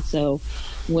relationships. Yeah. And so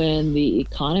when the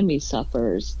economy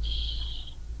suffers,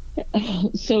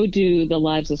 so do the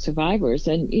lives of survivors.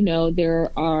 And,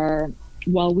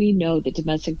 while we know that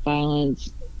domestic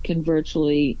violence can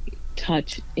virtually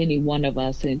touch any one of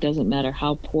us, and it doesn't matter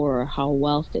how poor or how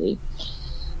wealthy.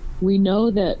 We know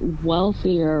that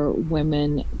wealthier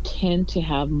women tend to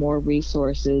have more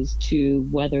resources to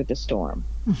weather the storm.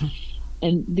 Mm-hmm.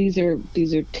 And these are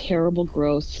terrible,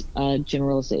 gross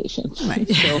generalizations. Right.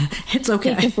 So it's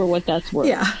okay. Take it for what that's worth.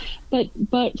 Yeah.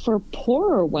 But for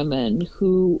poorer women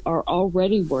who are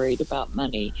already worried about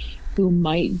money, who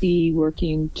might be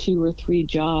working 2 or 3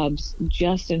 jobs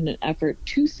just in an effort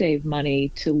to save money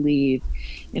to leave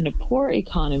in a poor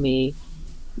economy,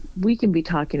 we can be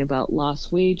talking about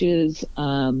lost wages,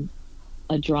 a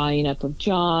drying up of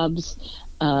jobs,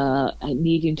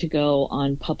 needing to go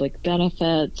on public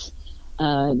benefits.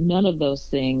 None of those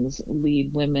things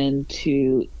lead women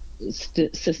to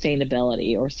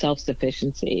sustainability or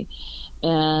self-sufficiency.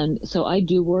 And so I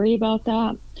do worry about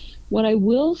that. What I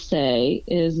will say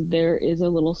is there is a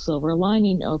little silver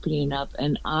lining opening up,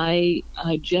 and I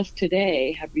just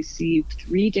today have received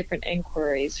 3 different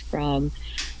inquiries from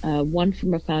one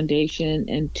from a foundation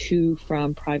and 2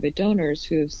 from private donors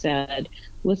who have said,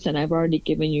 listen, I've already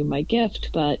given you my gift,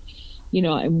 but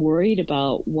I'm worried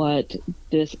about what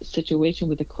this situation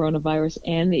with the coronavirus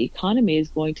and the economy is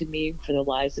going to mean for the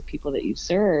lives of people that you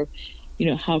serve.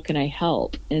 How can I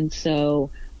help? And so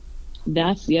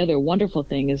that's the other wonderful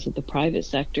thing, is that the private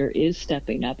sector is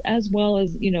stepping up, as well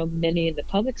as, many in the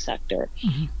public sector.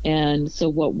 Mm-hmm. And so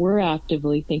what we're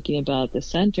actively thinking about at the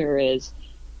center is,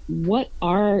 what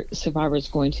are survivors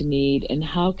going to need, and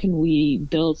how can we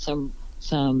build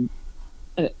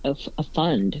a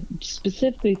fund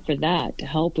specifically for that, to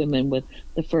help women with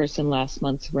the first and last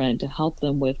month's rent, to help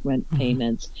them with rent mm-hmm.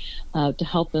 payments, to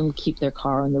help them keep their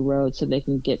car on the road so they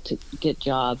can get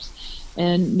jobs,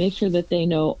 and make sure that they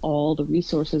know all the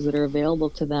resources that are available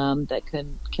to them that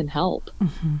can help.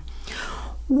 Mm-hmm.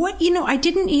 What, I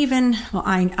didn't even, well,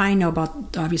 I know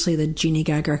about, obviously, the Jeannie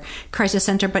Geiger Crisis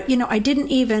Center, but, I didn't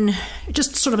even,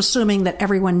 just sort of assuming that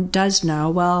everyone does know.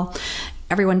 Well,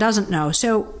 everyone doesn't know.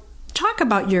 So talk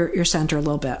about your center a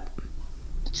little bit.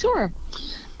 Sure.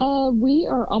 We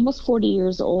are almost 40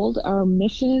 years old. Our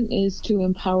mission is to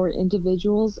empower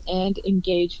individuals and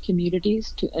engage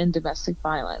communities to end domestic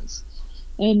violence.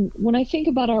 And when I think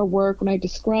about our work, when I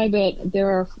describe it, there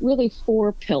are really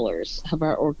 4 pillars of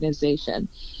our organization.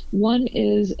 One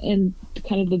is, in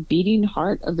kind of the beating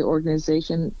heart of the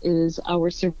organization, is our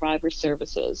survivor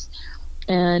services.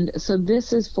 And so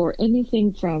this is for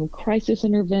anything from crisis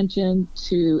intervention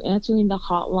to answering the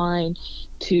hotline,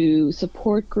 to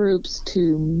support groups,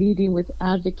 to meeting with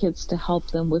advocates to help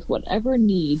them with whatever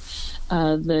need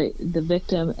the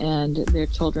victim and their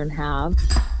children have.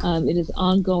 It is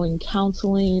ongoing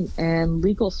counseling and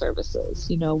legal services.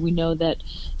 We know that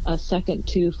second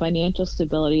to financial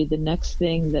stability, the next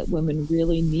thing that women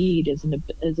really need is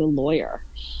a lawyer.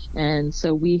 And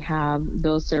so we have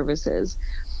those services.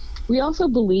 We also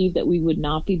believe that we would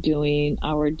not be doing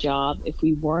our job if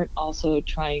we weren't also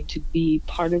trying to be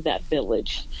part of that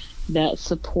village that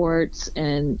supports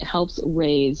and helps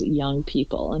raise young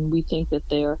people. And we think that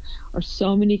there are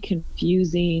so many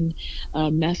confusing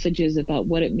messages about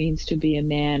what it means to be a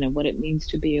man and what it means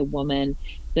to be a woman,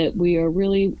 that we are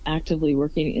really actively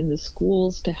working in the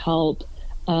schools to help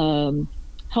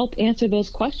answer those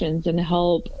questions and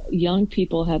help young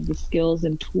people have the skills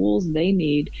and tools they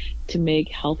need to make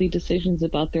healthy decisions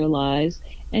about their lives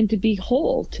and to be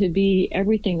whole, to be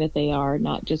everything that they are,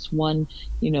 not just one,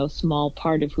 small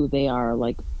part of who they are,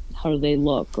 like how do they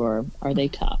look or are they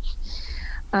tough.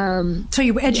 So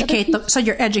you educate so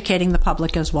you're educating the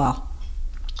public as well.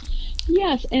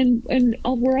 Yes, and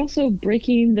we're also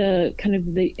breaking the kind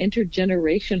of the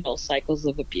intergenerational cycles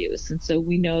of abuse. And so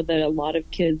we know that a lot of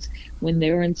kids, when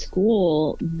they're in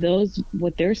school,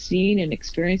 what they're seeing and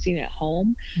experiencing at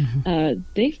home,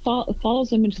 mm-hmm. Follows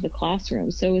them into the classroom.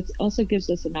 So it also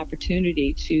gives us an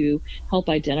opportunity to help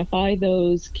identify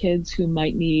those kids who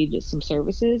might need some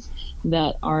services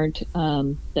that aren't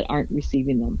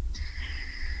receiving them.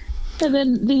 And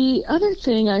then the other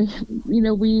thing,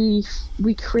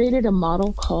 we created a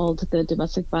model called the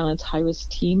Domestic Violence High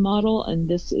Risk Team Model, and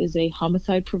this is a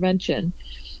homicide prevention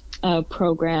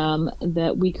program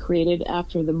that we created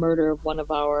after the murder of one of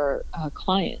our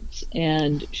clients.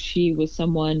 And she was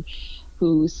someone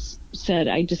who said,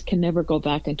 I just can never go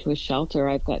back into a shelter.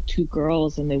 I've got 2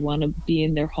 girls and they want to be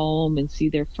in their home and see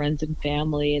their friends and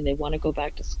family, and they want to go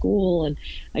back to school, and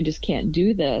I just can't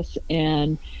do this.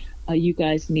 And you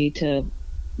guys need to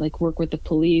work with the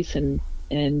police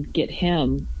and get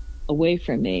him away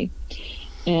from me.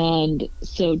 And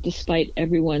so despite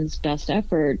everyone's best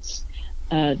efforts,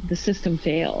 the system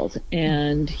failed,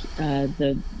 and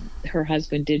her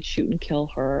husband did shoot and kill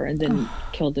her and then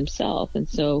killed himself, and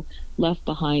so left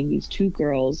behind these 2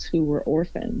 girls who were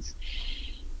orphans.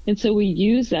 And so we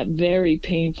use that very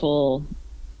painful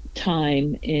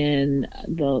time in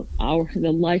the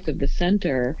life of the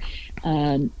center,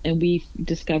 and we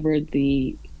discovered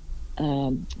the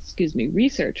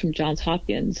research from Johns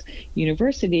Hopkins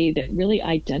University that really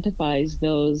identifies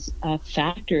those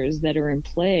factors that are in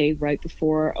play right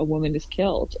before a woman is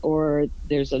killed or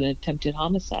there's an attempted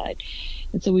homicide.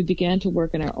 And so we began to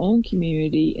work in our own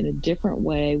community in a different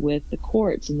way with the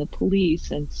courts and the police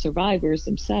and survivors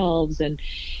themselves and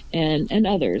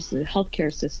others, the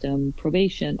healthcare system,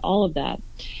 probation, all of that.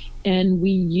 And we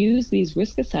use these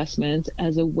risk assessments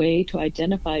as a way to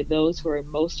identify those who are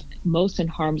most in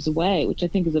harm's way, which I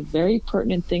think is a very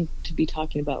pertinent thing to be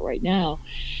talking about right now.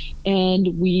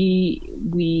 And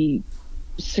we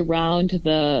surround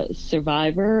the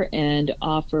survivor and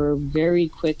offer very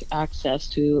quick access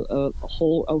to a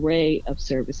whole array of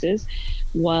services,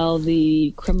 while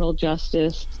the criminal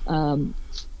justice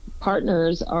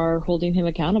partners are holding him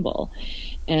accountable.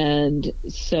 And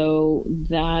so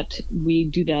that we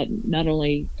do that not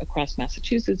only across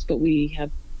Massachusetts, but we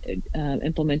have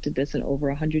implemented this in over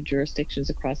 100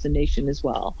 jurisdictions across the nation as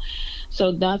well.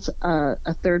 So that's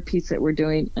a third piece that we're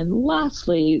doing. And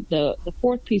lastly, the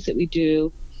fourth piece that we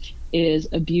do is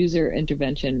abuser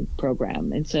intervention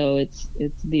program. And so it's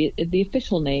the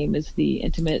official name is the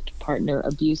Intimate Partner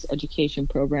Abuse Education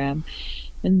Program.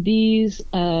 And these,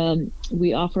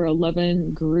 we offer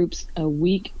 11 groups a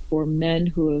week for men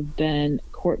who have been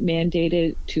court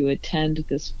mandated to attend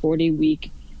this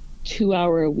 40-week,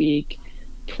 2-hour-a-week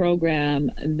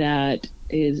program that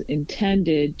is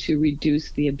intended to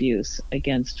reduce the abuse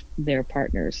against their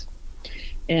partners.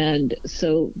 And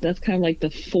so that's kind of like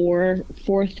the four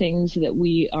things that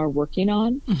we are working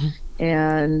on. Mm-hmm.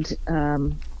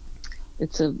 And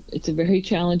it's a very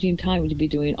challenging time to be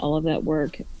doing all of that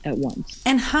work at once.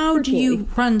 And how do you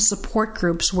run support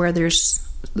groups where there's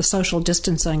the social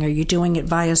distancing? Are you doing it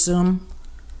via Zoom?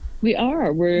 We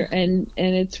are. And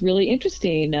it's really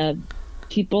interesting.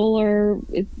 People are.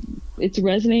 It's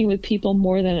resonating with people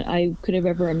more than I could have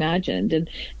ever imagined, and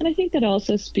I think that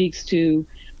also speaks to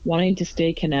wanting to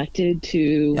stay connected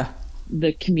to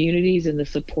the communities and the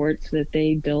supports that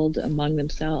they build among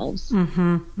themselves.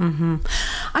 Mm-hmm, mm-hmm.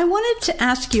 I wanted to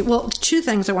ask you, well, 2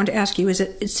 things I wanted to ask you is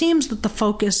it seems that the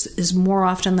focus is more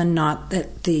often than not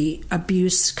that the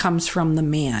abuse comes from the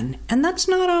man, and that's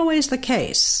not always the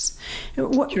case.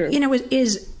 True. You know,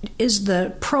 is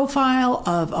the profile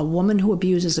of a woman who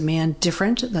abuses a man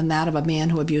different than that of a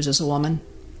man who abuses a woman?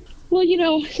 Well,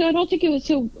 so I don't think it was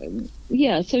so.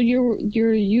 Yeah, so your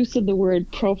use of the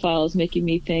word profile is making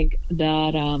me think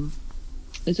that.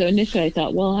 So initially I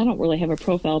thought, well, I don't really have a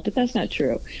profile, but that's not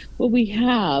true. What we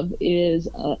have is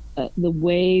the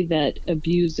way that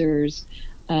abusers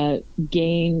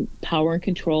gain power and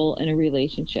control in a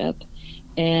relationship.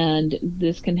 And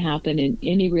this can happen in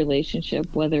any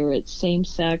relationship, whether it's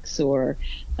same-sex or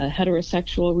a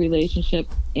heterosexual relationship,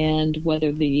 and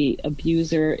whether the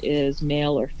abuser is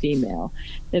male or female.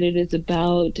 That it is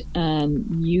about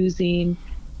using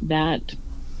that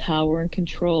power and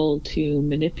control to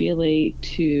manipulate,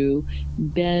 to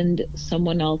bend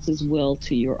someone else's will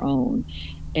to your own.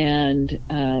 And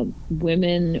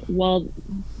women, while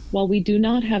we do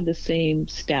not have the same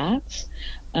stats,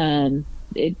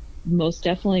 it most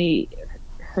definitely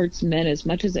hurts men as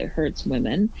much as it hurts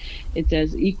women. It's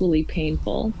as equally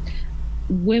painful.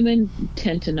 Women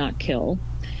tend to not kill.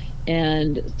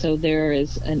 And so there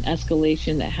is an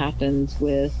escalation that happens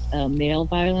with male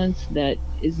violence that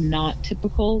is not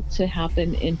typical to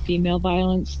happen in female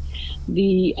violence.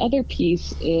 The other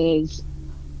piece is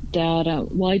that,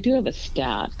 I do have a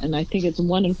stat, and I think it's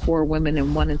 1 in 4 women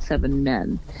and 1 in 7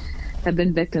 men have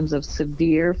been victims of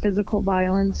severe physical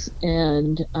violence,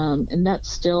 and that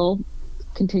still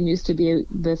continues to be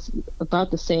about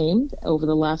the same over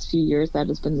the last few years. That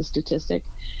has been the statistic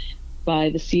by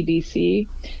the CDC.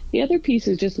 The other piece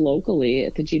is just locally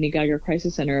at the Jeannie Geiger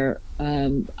Crisis Center.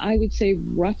 I would say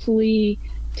roughly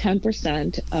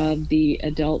 10% of the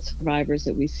adult survivors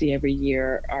that we see every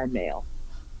year are male.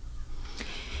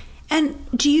 And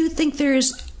do you think there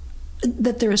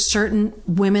are certain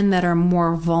women that are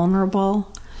more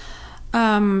vulnerable?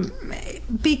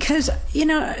 Because,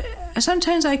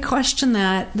 sometimes I question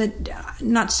that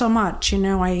not so much.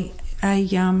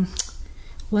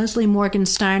 Leslie Morgan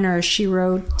Steiner, she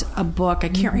wrote a book. I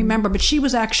can't remember, but she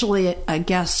was actually a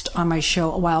guest on my show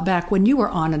a while back when you were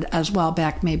on it as well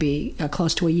back, maybe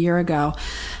close to a year ago.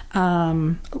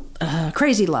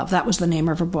 Crazy Love, that was the name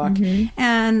of her book.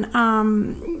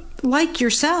 And like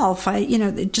yourself,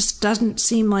 it just doesn't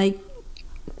seem like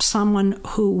someone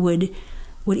who would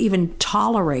even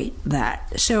tolerate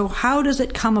that. So how does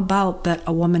it come about that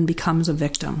a woman becomes a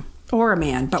victim? Or a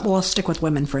man, but we'll stick with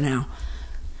women for now.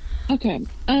 Okay.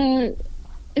 And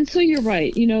so you're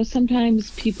right.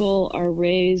 Sometimes people are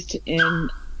raised in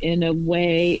a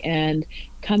way and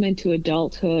come into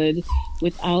adulthood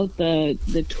without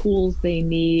the tools they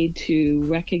need to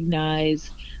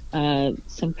recognize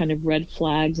some kind of red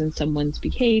flags in someone's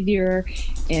behavior.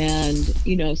 And,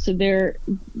 so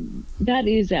that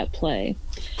is at play.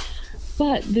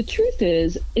 But the truth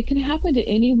is, it can happen to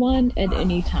anyone at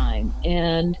any time.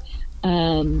 And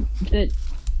that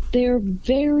they're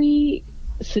very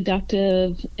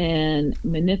seductive and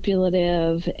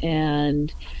manipulative,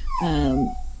 and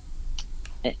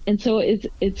so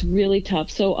it's really tough.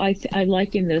 So I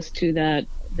liken this to that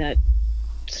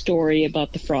story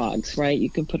about the frogs, right?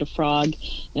 You can put a frog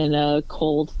in a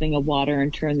cold thing of water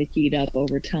and turn the heat up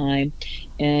over time,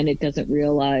 and it doesn't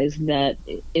realize that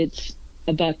it's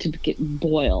about to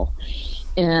boil.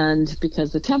 And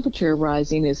because the temperature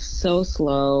rising is so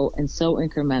slow and so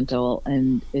incremental,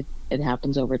 and it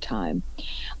happens over time.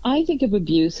 I think of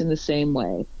abuse in the same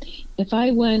way. If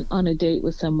I went on a date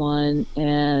with someone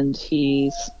and he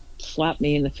slapped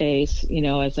me in the face,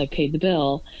 as I paid the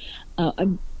bill,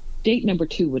 date number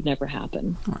 2 would never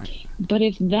happen. Right. But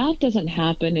if that doesn't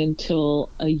happen until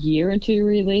a year into your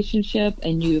relationship,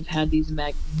 and you've had these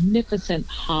magnificent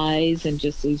highs and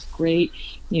just these great,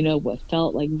 what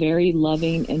felt like very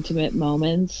loving, intimate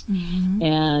moments,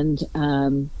 and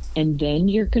then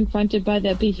you're confronted by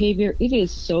that behavior, it is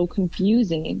so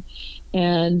confusing.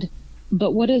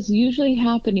 But what is usually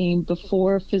happening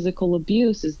before physical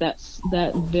abuse is that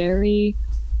very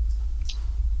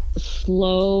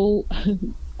slow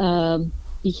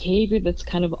behavior that's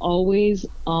kind of always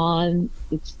on.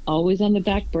 It's always on the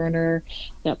back burner.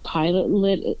 That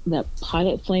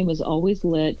pilot flame is always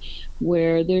lit,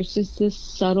 where there's just this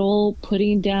subtle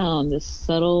putting down, this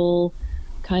subtle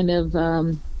kind of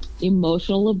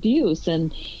emotional abuse,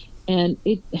 and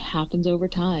it happens over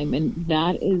time, and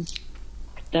that's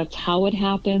how it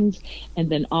happens.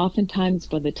 And then oftentimes,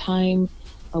 by the time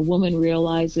a woman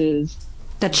realizes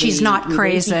that she's not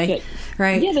crazy,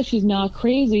 right? Yeah, that she's not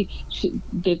crazy.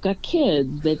 They've got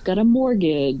kids, they've got a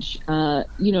mortgage, their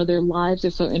lives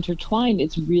are so intertwined.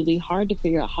 It's really hard to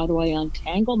figure out, how do I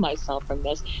untangle myself from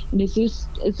this? And is this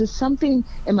something,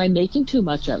 am I making too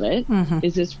much of it?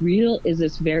 Is this real? Is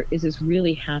this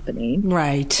really happening?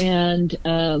 Right. And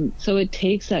so it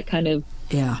takes that kind of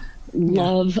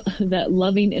love, that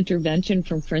loving intervention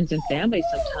from friends and family,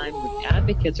 sometimes with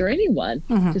advocates or anyone,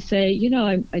 to say,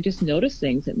 I just notice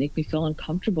things that make me feel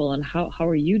uncomfortable, and how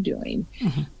are you doing?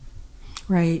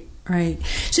 Right.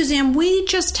 Suzanne, we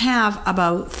just have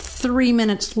about 3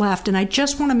 minutes left, and I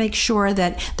just want to make sure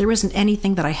that there isn't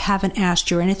anything that I haven't asked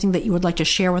you, or anything that you would like to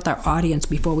share with our audience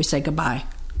before we say goodbye.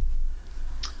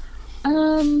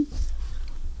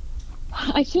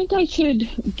 I think I should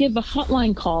give a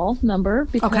hotline call number,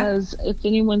 because if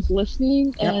anyone's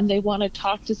listening and they want to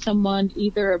talk to someone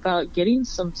either about getting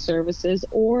some services,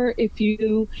 or if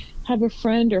you have a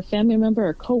friend or family member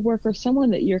or coworker, someone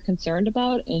that you're concerned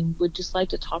about and would just like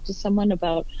to talk to someone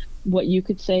about what you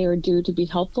could say or do to be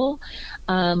helpful,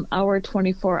 our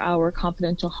 24-hour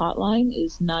confidential hotline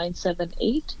is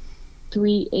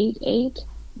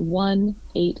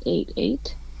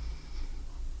 978-388-1888.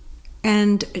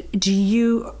 And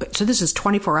so this is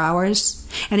 24 hours,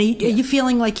 and are you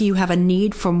feeling like you have a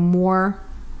need for more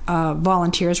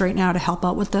volunteers right now to help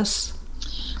out with this?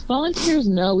 Volunteers,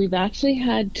 no. We've actually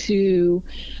had to,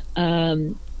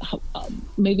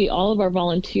 maybe all of our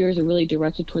volunteers are really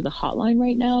directed toward the hotline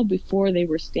right now. Before, they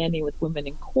were standing with women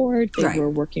in court, they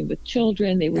were working with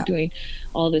children, they were doing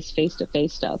all this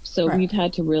face-to-face stuff. So we've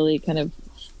had to really kind of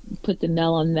put the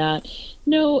nail on that.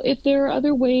 No, if there are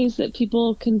other ways that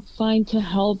people can find to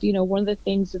help, one of the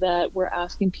things that we're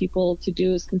asking people to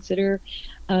do is consider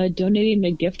donating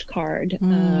a gift card,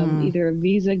 either a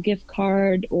Visa gift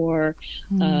card or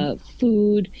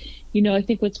food. I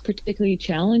think what's particularly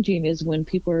challenging is when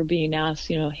people are being asked,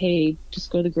 hey,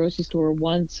 just go to the grocery store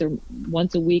once a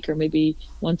week, or maybe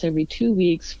once every 2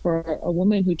 weeks. For a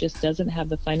woman who just doesn't have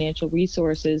the financial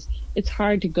resources, it's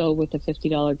hard to go with a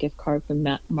 $50 gift card from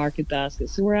Market Basket.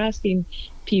 So we're asking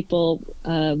people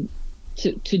to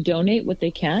donate what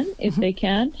they can, if they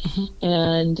can,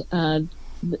 and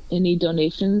any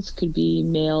donations could be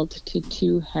mailed to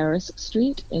 2 Harris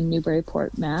Street in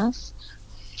Newburyport, Mass.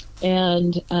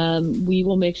 And we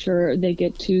will make sure they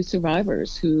get to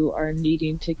survivors who are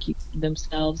needing to keep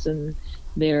themselves and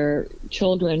their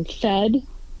children fed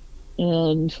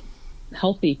and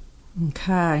healthy.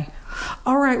 Okay.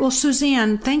 All right. Well,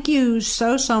 Suzanne, thank you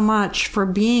so much for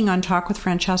being on Talk with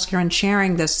Francesca and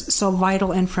sharing this so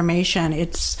vital information.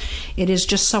 It is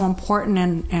just so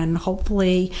important, and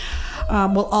hopefully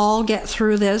we'll all get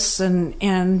through this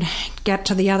and get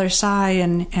to the other side,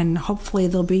 and hopefully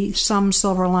there'll be some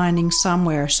silver lining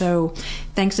somewhere. So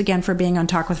thanks again for being on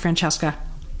Talk with Francesca.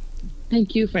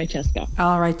 Thank you, Francesca.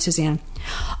 All right, Suzanne.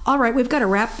 All right, we've got to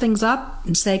wrap things up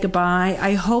and say goodbye.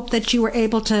 I hope that you were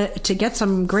able to get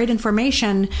some great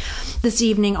information this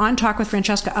evening on Talk with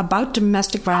Francesca about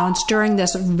domestic violence during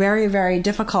this very, very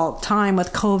difficult time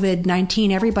with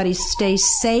COVID-19. Everybody stay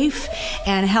safe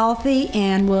and healthy,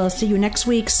 and we'll see you next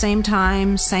week, same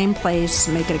time, same place.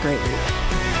 Make it a great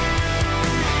week.